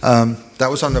 That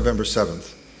was on November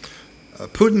 7th.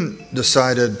 Putin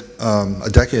decided a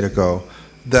decade ago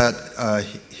that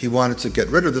he wanted to get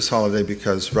rid of this holiday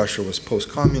because Russia was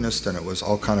post-communist and it was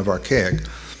all kind of archaic.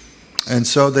 And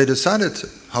so they decided,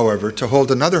 however, to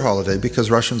hold another holiday because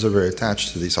Russians are very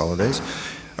attached to these holidays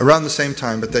around the same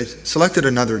time, but they selected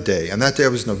another day. And that day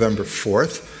was November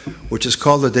 4th, which is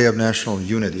called the Day of National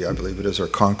Unity, I believe it is, or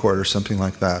Concord or something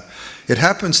like that. It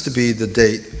happens to be the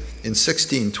date in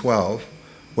 1612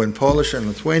 when Polish and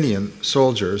Lithuanian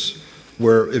soldiers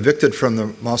were evicted from the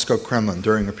Moscow Kremlin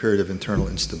during a period of internal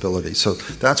instability. So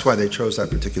that's why they chose that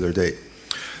particular date.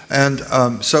 And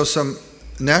so some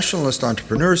nationalist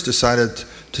entrepreneurs decided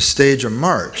to stage a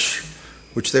march,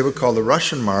 which they would call the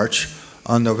Russian March,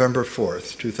 on November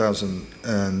 4th, 2000,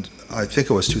 and I think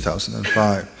it was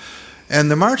 2005.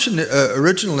 And the march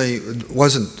originally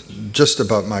wasn't just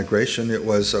about migration, it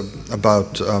was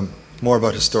more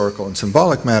about historical and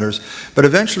symbolic matters, but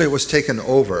eventually it was taken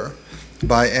over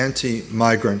by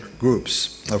anti-migrant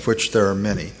groups, of which there are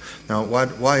many. Now,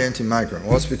 why anti-migrant?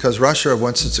 Well, it's because Russia,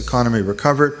 once its economy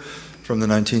recovered from the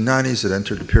 1990s, it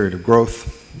entered a period of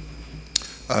growth.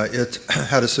 It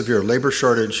had a severe labor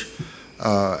shortage,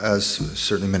 as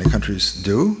certainly many countries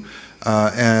do,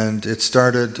 and it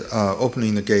started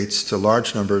opening the gates to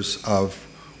large numbers of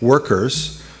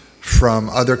workers from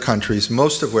other countries,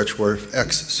 most of which were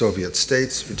ex-Soviet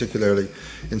states, particularly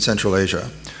in Central Asia.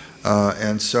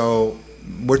 And so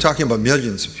we're talking about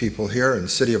millions of people here in the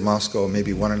city of Moscow,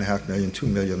 maybe 1.5 million, 2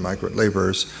 million migrant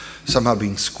laborers, somehow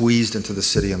being squeezed into the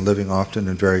city and living often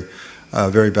in very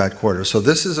bad quarters. So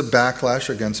this is a backlash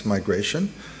against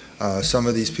migration. Some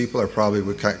of these people are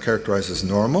probably characterized as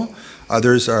normal.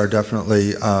 Others are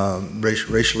definitely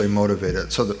racially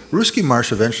motivated. So the Ruski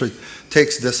March eventually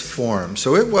takes this form.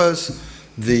 So it was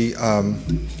the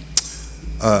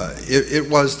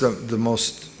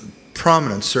most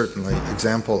prominent, certainly,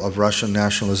 example of Russian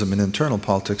nationalism in internal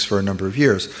politics for a number of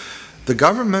years. The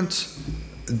government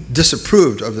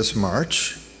disapproved of this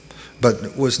march,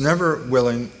 but was never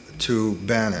willing to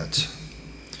ban it.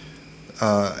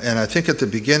 And I think at the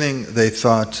beginning they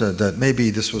thought that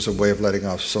maybe this was a way of letting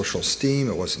off social steam.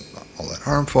 It wasn't all that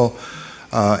harmful.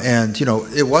 And, you know,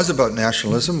 it was about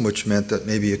nationalism, which meant that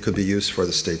maybe it could be used for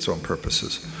the state's own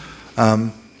purposes.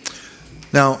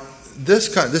 Now,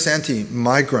 this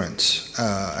anti-migrant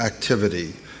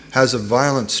activity has a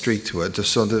violent streak to it.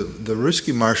 So the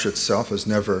Ruski March itself has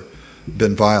never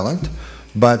been violent,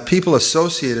 but people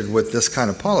associated with this kind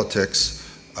of politics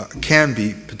can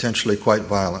be potentially quite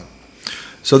violent.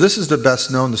 So this is the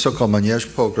best known, the so-called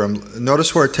Manege pogrom.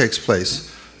 Notice where it takes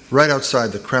place, right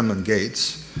outside the Kremlin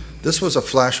gates. This was a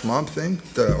flash mob thing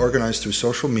organized through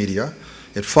social media.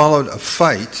 It followed a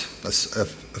fight, a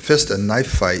fist and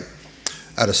knife fight,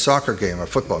 at a soccer game, a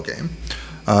football game,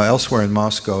 elsewhere in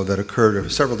Moscow that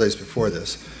occurred several days before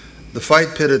this. The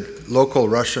fight pitted local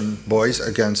Russian boys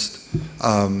against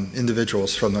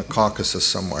individuals from the Caucasus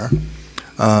somewhere.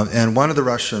 And one of the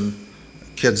Russian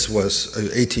kids was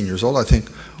 18 years old, I think,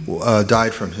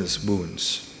 died from his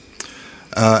wounds.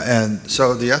 And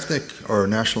so the ethnic or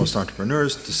nationalist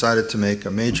entrepreneurs decided to make a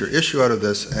major issue out of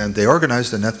this, and they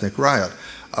organized an ethnic riot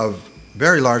of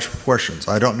very large proportions.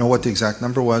 I don't know what the exact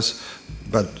number was,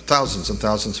 but thousands and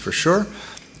thousands for sure.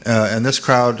 And this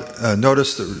crowd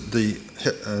noticed the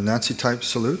Nazi-type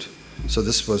salute. So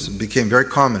this became very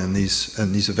common in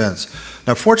these events.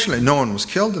 Now, fortunately, no one was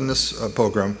killed in this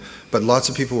pogrom, but lots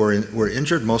of people were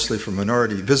injured, mostly from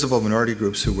visible minority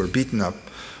groups who were beaten up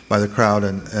by the crowd,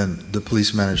 and the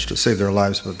police managed to save their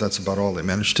lives, but that's about all they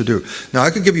managed to do. Now, I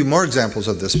could give you more examples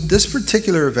of this. This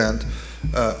particular event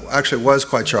actually was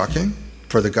quite shocking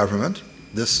for the government.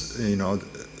 This, you know,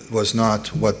 was not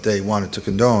what they wanted to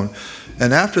condone.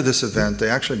 And after this event, they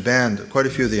actually banned quite a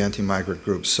few of the anti-migrant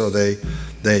groups. So they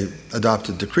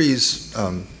adopted decrees,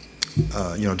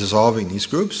 you know, dissolving these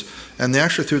groups, and they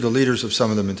actually threw the leaders of some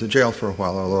of them into jail for a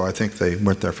while, although I think they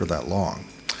weren't there for that long.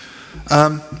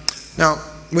 Now,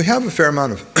 we have a fair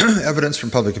amount of evidence from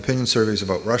public opinion surveys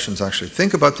about Russians actually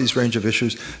think about these range of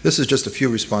issues. This is just a few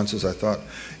responses I thought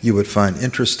you would find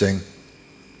interesting.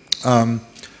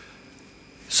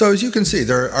 So as you can see,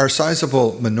 there are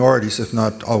sizable minorities, if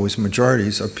not always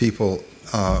majorities, of people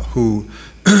who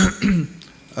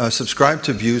subscribe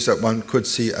to views that one could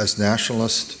see as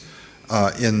nationalist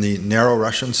in the narrow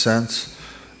Russian sense.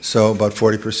 So about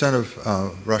 40%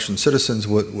 of Russian citizens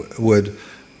would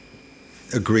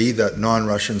agree that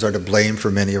non-Russians are to blame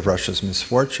for many of Russia's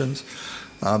misfortunes.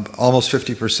 Almost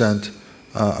 50%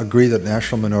 agree that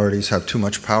national minorities have too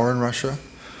much power in Russia.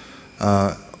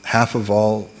 Half of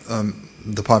all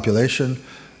the population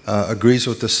agrees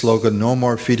with the slogan, "No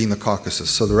more feeding the Caucasus."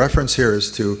 So the reference here is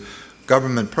to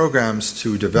government programs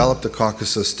to develop the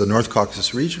Caucasus, the North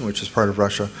Caucasus region, which is part of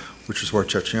Russia, which is where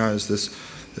Chechnya is.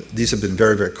 These have been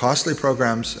very, very costly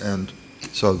programs, and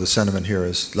so the sentiment here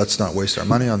is, let's not waste our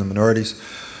money on the minorities.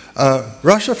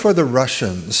 Russia for the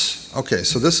Russians. Okay,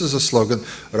 so this is a slogan,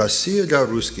 Россия для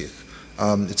русских.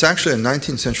 It's actually a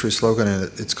 19th century slogan, and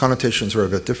its connotations were a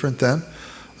bit different then.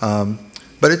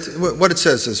 But what it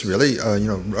says is really,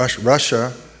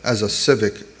 Russia as a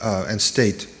civic and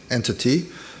state entity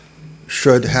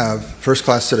should have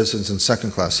first-class citizens and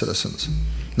second-class citizens.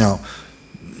 Now,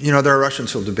 there are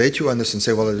Russians who will debate you on this and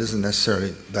say, well, it isn't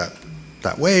necessarily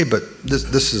that way, but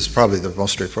this is probably the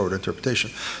most straightforward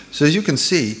interpretation. So as you can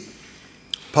see,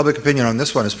 public opinion on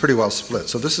this one is pretty well split.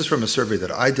 So this is from a survey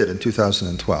that I did in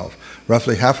 2012.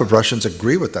 Roughly half of Russians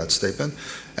agree with that statement,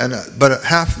 but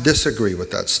half disagree with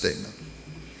that statement.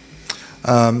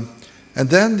 And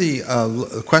then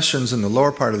the questions in the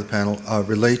lower part of the panel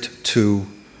relate to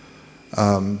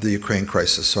the Ukraine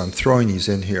crisis. So I'm throwing these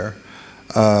in here.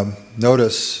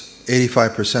 Notice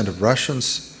 85% of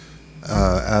Russians,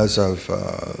 as of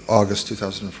August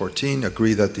 2014,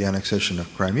 agree that the annexation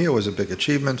of Crimea was a big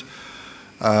achievement.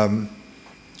 And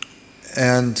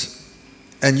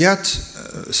yet,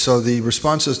 so the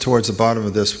responses towards the bottom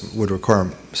of this would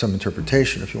require some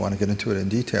interpretation if you want to get into it in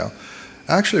detail.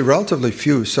 Actually, relatively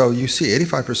few. So you see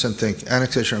 85% think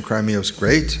annexation of Crimea was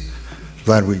great,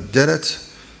 glad we did it.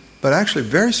 But actually,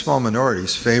 very small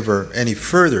minorities favor any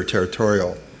further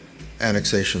territorial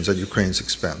annexations at Ukraine's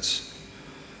expense.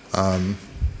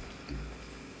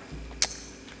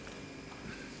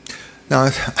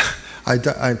 Now, I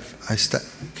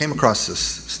came across this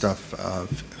stuff a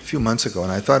few months ago,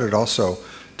 and I thought it also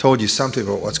told you something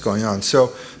about what's going on.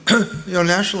 So,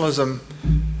 nationalism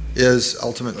is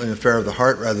ultimately an affair of the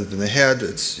heart rather than the head.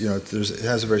 It's, it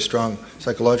has a very strong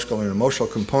psychological and emotional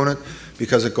component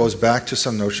because it goes back to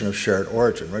some notion of shared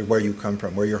origin, right, where you come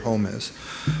from, where your home is.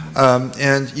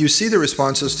 And you see the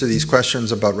responses to these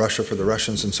questions about Russia for the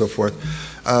Russians and so forth.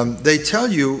 They tell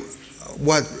you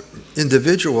what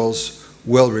individuals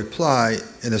will reply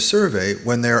in a survey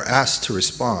when they're asked to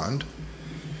respond,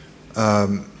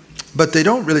 but they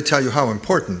don't really tell you how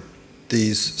important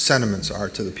these sentiments are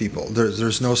to the people.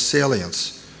 There's no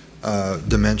salience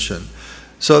dimension.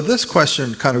 So this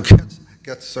question kind of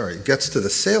gets to the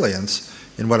salience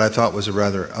in what I thought was a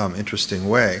rather interesting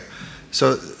way.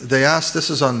 So they asked, this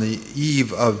is on the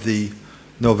eve of the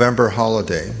November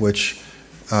holiday, which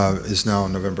is now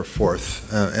November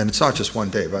 4th. And it's not just one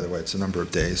day, by the way, it's a number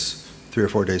of days, 3 or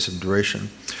 4 days in duration.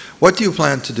 What do you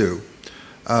plan to do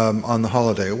on the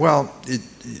holiday? Well,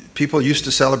 people used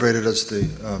to celebrate it as the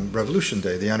Revolution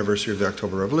Day, the anniversary of the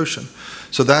October Revolution.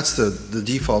 So that's the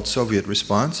default Soviet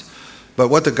response. But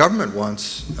what the government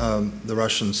wants the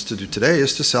Russians to do today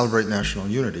is to celebrate national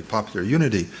unity, popular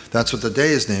unity. That's what the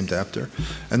day is named after.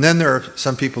 And then there are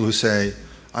some people who say,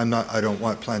 I don't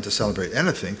plan to celebrate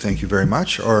anything, thank you very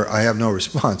much, or I have no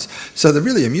response. So the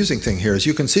really amusing thing here is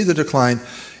you can see the decline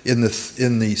in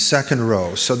the second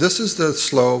row. So this is the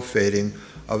slow fading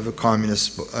of the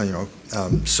communist,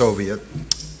 Soviet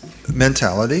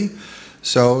mentality.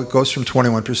 So it goes from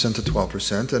 21% to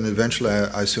 12%, and eventually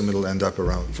I assume it'll end up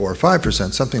around 4 or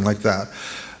 5%, something like that.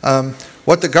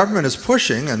 What the government is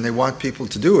pushing, and they want people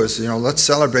to do, is, let's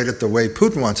celebrate it the way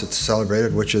Putin wants it to celebrate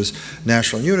it, which is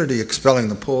national unity, expelling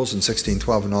the Poles in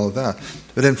 1612 and all of that.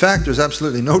 But in fact, there's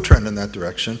absolutely no trend in that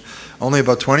direction. Only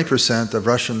about 20% of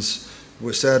Russians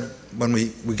said, when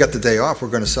we get the day off, we're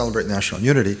going to celebrate national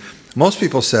unity. Most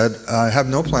people said, I have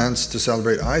no plans to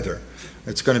celebrate either.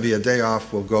 It's going to be a day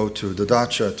off, we'll go to the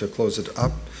dacha to close it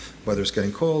up, whether it's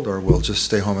getting cold, or we'll just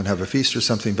stay home and have a feast or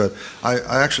something, but I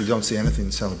actually don't see anything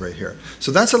to celebrate here.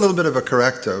 So that's a little bit of a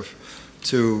corrective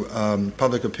to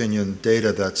public opinion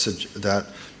data that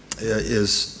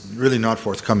is really not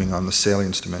forthcoming on the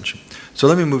salience dimension. So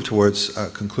let me move towards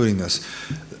concluding this.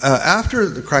 After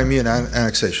the Crimean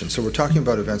annexation, so we're talking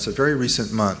about events of very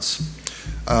recent months,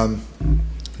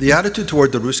 the attitude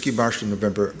toward the Ruski March on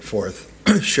November 4th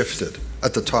shifted,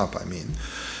 at the top, I mean.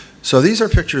 So these are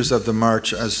pictures of the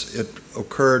march as it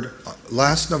occurred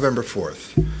last November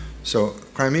 4th. So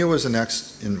Crimea was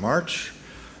annexed in March.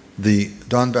 The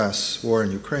Donbass war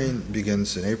in Ukraine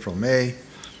begins in April, May.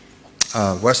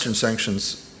 Western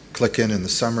sanctions click in the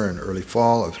summer and early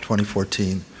fall of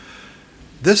 2014.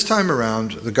 This time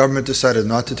around, the government decided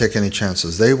not to take any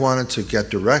chances. They wanted to get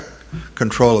direct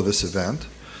control of this event,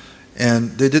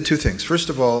 and they did two things. First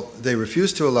of all, they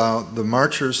refused to allow the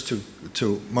marchers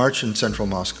to march in central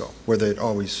Moscow, where they'd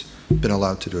always been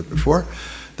allowed to do it before.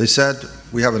 They said,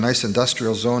 we have a nice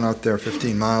industrial zone out there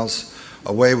 15 miles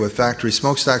away with factory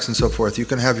smokestacks and so forth. You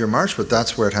can have your march, but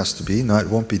that's where it has to be. No, it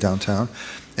won't be downtown.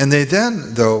 And they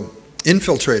then, though,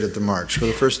 infiltrated the march for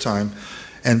the first time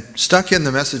and stuck in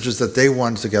the messages that they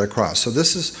wanted to get across. So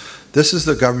this is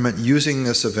the government using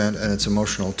this event and its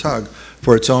emotional tug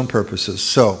for its own purposes.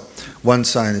 So one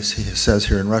sign says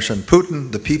here in Russian,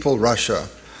 Putin, the people, Russia.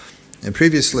 And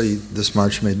previously, this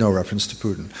march made no reference to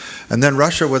Putin. And then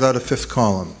Russia without a fifth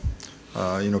column,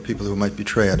 people who might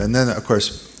betray it. And then, of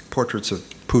course, portraits of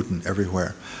Putin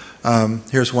everywhere.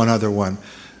 Here's one other one.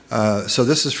 So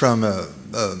this is from a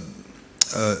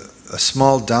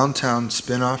small downtown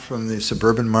spin-off from the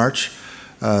suburban march.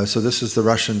 So this is the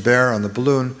Russian bear on the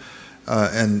balloon,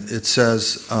 and it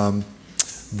says,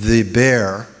 the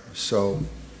bear, so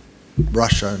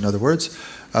Russia, in other words,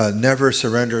 never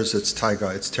surrenders its taiga,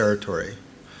 its territory.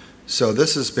 So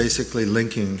this is basically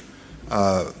linking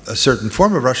a certain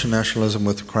form of Russian nationalism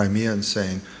with Crimea and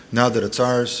saying, now that it's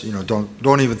ours,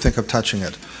 don't even think of touching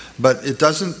it. But it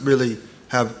doesn't really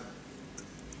have,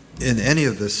 in any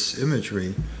of this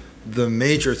imagery, the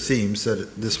major themes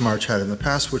that this march had in the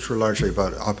past, which were largely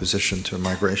about opposition to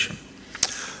migration.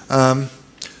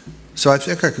 So I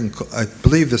think I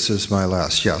believe this is my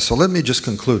last, yeah. So let me just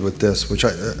conclude with this, which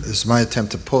is my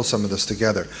attempt to pull some of this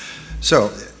together. So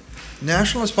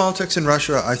nationalist politics in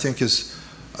Russia, I think, is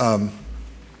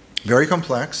very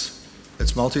complex.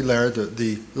 It's multi-layered.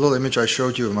 The little image I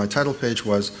showed you in my title page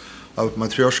was of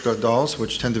matryoshka dolls,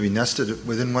 which tend to be nested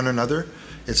within one another.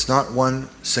 It's not one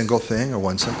single thing or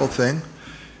one simple thing.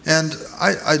 And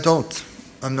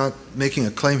I'm not making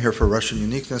a claim here for Russian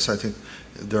uniqueness. I think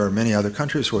there are many other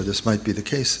countries where this might be the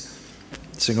case.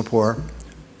 Singapore,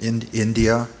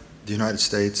 India, the United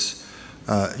States.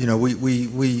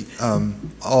 We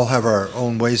all have our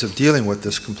own ways of dealing with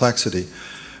this complexity.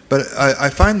 But I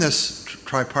find this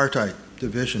tripartite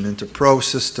division into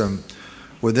pro-system,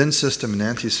 within-system, and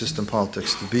anti-system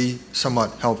politics to be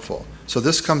somewhat helpful. So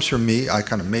this comes from me. I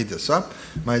kind of made this up,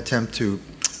 my attempt to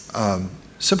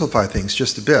simplify things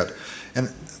just a bit.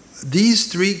 And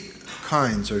these three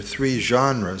kinds, or three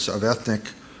genres of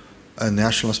ethnic and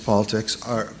nationalist politics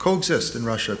coexist in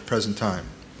Russia at the present time.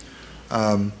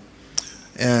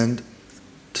 And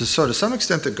to some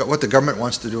extent, what the government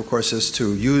wants to do, of course, is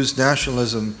to use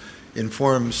nationalism in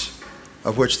forms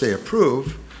of which they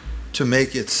approve to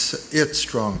make it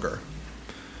stronger.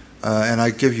 And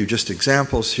I give you just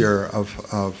examples here of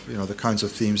the kinds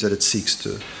of themes that it seeks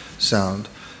to sound.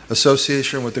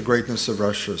 Association with the greatness of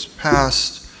Russia's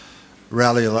past,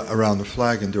 rally around the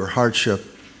flag, endure hardship,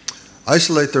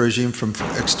 isolate the regime from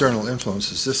external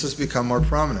influences. This has become more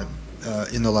prominent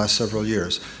in the last several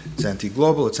years. It's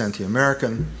anti-global, it's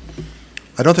anti-American.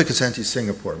 I don't think it's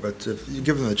anti-Singapore, but if you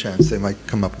give them the chance, they might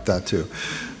come up with that too.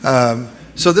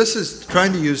 So this is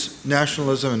trying to use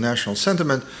nationalism and national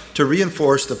sentiment to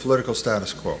reinforce the political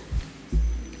status quo.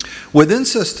 Within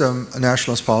system,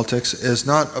 nationalist politics is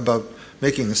not about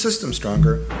making the system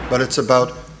stronger, but it's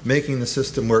about making the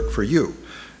system work for you.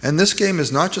 And this game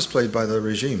is not just played by the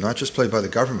regime, not just played by the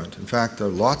government. In fact, there are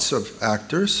lots of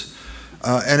actors,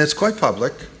 and it's quite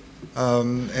public,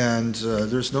 and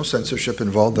there's no censorship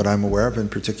involved that I'm aware of in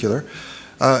particular.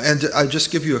 And I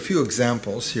just give you a few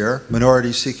examples here.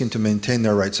 Minorities seeking to maintain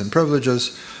their rights and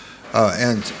privileges,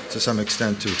 and to some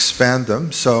extent to expand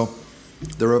them. So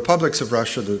the republics of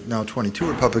Russia, the now 22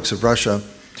 republics of Russia,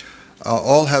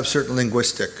 all have certain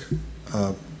linguistic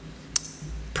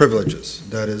privileges.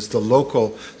 That is, the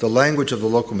language of the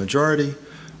local majority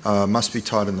must be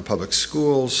taught in the public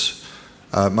schools,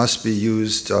 must be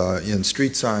used in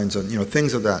street signs, and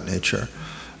things of that nature.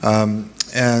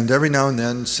 And every now and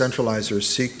then, centralizers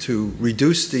seek to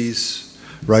reduce these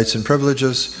rights and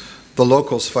privileges. The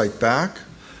locals fight back,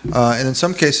 and in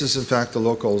some cases, in fact, the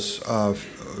locals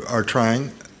are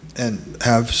trying and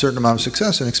have a certain amount of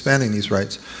success in expanding these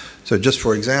rights. So just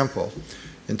for example,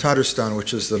 in Tatarstan,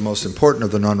 which is the most important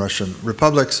of the non-Russian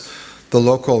republics, the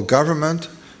local government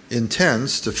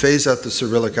intends to phase out the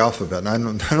Cyrillic alphabet. And I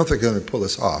don't think they're going to pull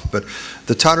this off, but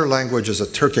the Tatar language is a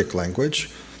Turkic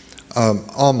language.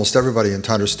 Almost everybody in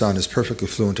Tatarstan is perfectly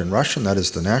fluent in Russian. That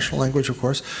is the national language, of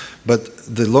course. But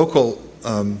the local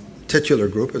titular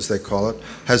group, as they call it,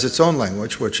 has its own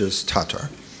language, which is Tatar.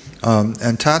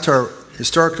 And Tatar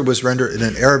historically was rendered in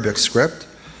an Arabic script.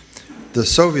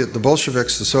 the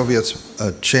Bolsheviks, the Soviets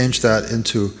changed that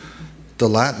into the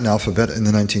Latin alphabet in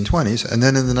the 1920s, and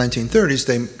then in the 1930s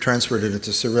they transferred it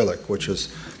into Cyrillic, which is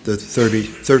the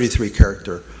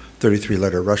 33-character,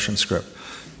 33-letter Russian script.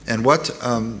 And what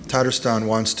Tatarstan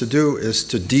wants to do is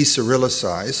to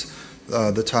de-Cyrillicize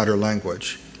the Tatar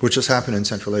language, which has happened in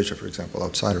Central Asia, for example,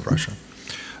 outside of Russia.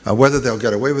 Whether they'll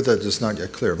get away with it is not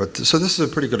yet clear. But so this is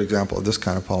a pretty good example of this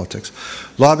kind of politics.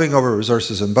 Lobbying over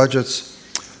resources and budgets.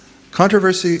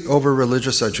 Controversy over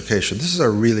religious education. This is a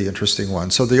really interesting one.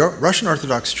 So the Russian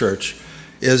Orthodox Church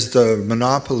is the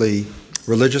monopoly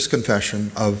religious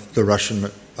confession of the Russian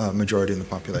majority in the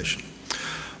population.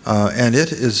 And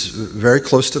it is very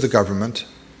close to the government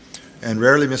and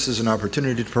rarely misses an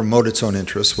opportunity to promote its own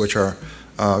interests, which are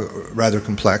rather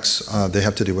complex. They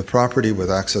have to do with property, with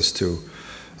access to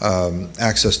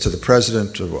the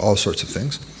president, all sorts of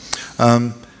things.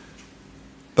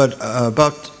 But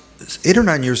about 8 or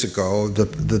 9 years ago, the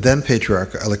then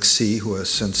patriarch Alexei, who has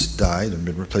since died and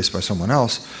been replaced by someone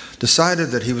else, decided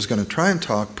that he was going to try and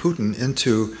talk Putin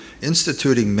into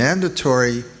instituting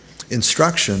mandatory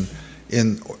instruction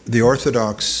in the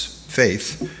Orthodox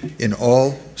faith in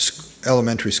all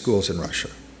elementary schools in Russia.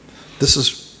 This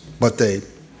is what they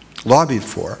lobbied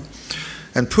for.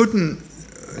 And Putin,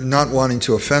 not wanting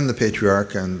to offend the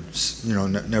patriarch and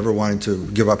never wanting to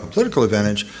give up a political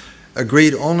advantage,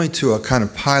 agreed only to a kind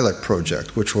of pilot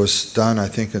project, which was done, I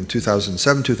think, in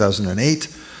 2007, 2008.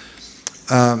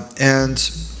 And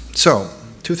so,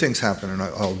 two things happened, and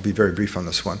I'll be very brief on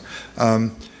this one.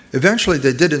 Eventually,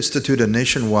 they did institute a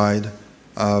nationwide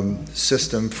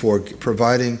system for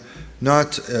providing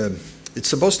it's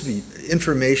supposed to be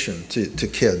information to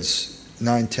kids,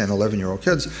 9, 10, 11-year-old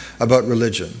kids, about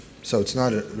religion. So it's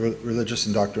not a religious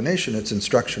indoctrination, it's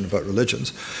instruction about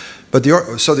religions. But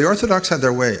so the Orthodox had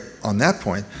their way on that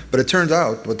point, but it turned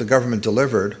out what the government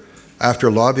delivered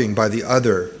after lobbying by the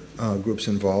other groups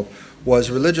involved was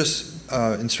religious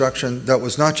instruction that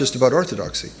was not just about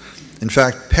orthodoxy. In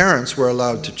fact, parents were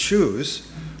allowed to choose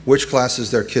which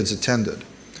classes their kids attended.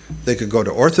 They could go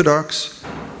to Orthodox,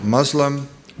 Muslim,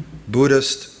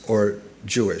 Buddhist, or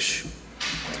Jewish.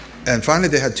 And finally,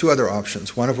 they had two other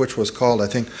options, one of which was called, I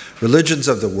think, Religions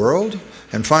of the World,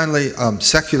 and finally,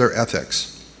 Secular Ethics.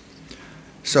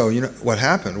 So, what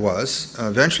happened was,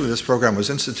 eventually this program was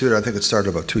instituted, I think it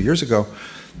started about 2 years ago.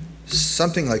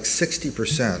 Something like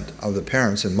 60% of the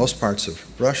parents in most parts of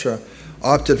Russia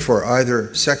opted for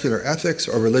either secular ethics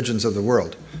or religions of the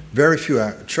world. Very few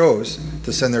chose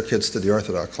to send their kids to the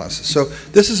Orthodox classes. So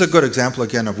this is a good example,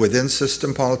 again, of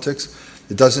within-system politics.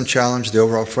 It doesn't challenge the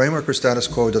overall framework or status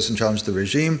quo, it doesn't challenge the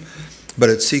regime, but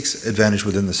it seeks advantage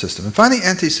within the system. And finally,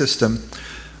 anti-system.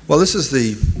 Well, this is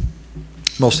the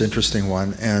most interesting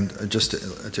one, and just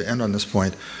to end on this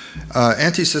point,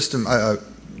 anti-system,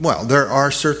 well, there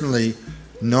are certainly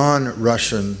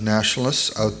non-Russian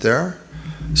nationalists out there,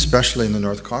 especially in the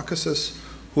North Caucasus,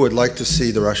 who would like to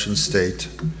see the Russian state,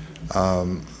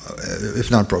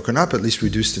 if not broken up, at least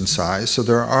reduced in size. So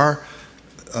there are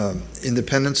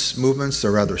independence movements,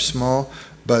 they're rather small,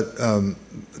 but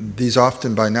these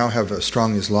often by now have a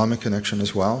strong Islamic connection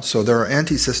as well. So there are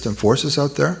anti-system forces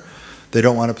out there. They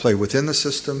don't want to play within the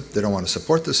system, they don't want to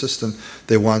support the system,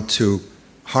 they want to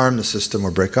harm the system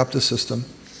or break up the system.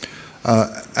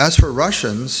 As for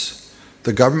Russians,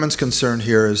 the government's concern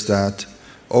here is that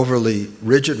overly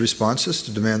rigid responses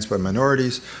to demands by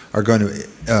minorities are going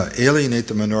to alienate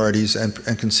the minorities and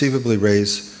conceivably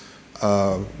raise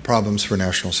problems for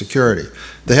national security.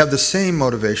 They have the same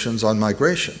motivations on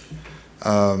migration.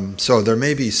 So there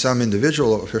may be some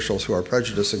individual officials who are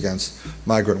prejudiced against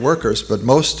migrant workers, but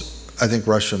most, I think,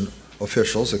 Russian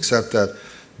officials accept that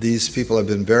these people have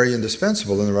been very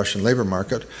indispensable in the Russian labor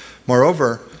market.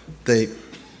 Moreover, they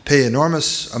pay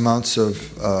enormous amounts of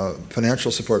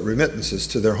financial support remittances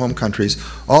to their home countries,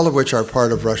 all of which are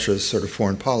part of Russia's sort of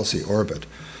foreign policy orbit.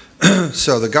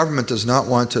 So the government does not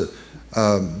want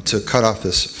to cut off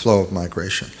this flow of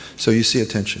migration. So you see a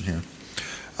tension here.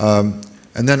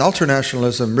 And then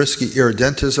ultranationalism, risky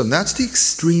irredentism, that's the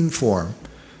extreme form.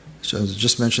 So I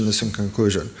just mentioned this in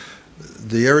conclusion.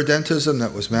 The irredentism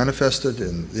that was manifested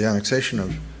in the annexation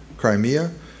of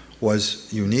Crimea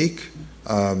was unique,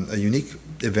 a unique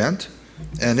event,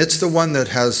 and it's the one that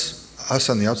has us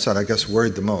on the outside, I guess,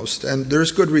 worried the most. And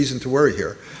there's good reason to worry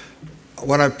here.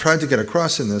 What I've tried to get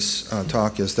across in this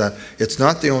talk is that it's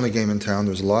not the only game in town.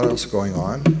 There's a lot else going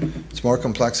on. It's more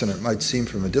complex than it might seem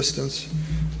from a distance,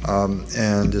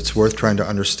 and it's worth trying to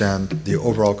understand the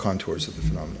overall contours of the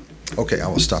phenomenon. Okay, I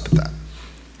will stop at that.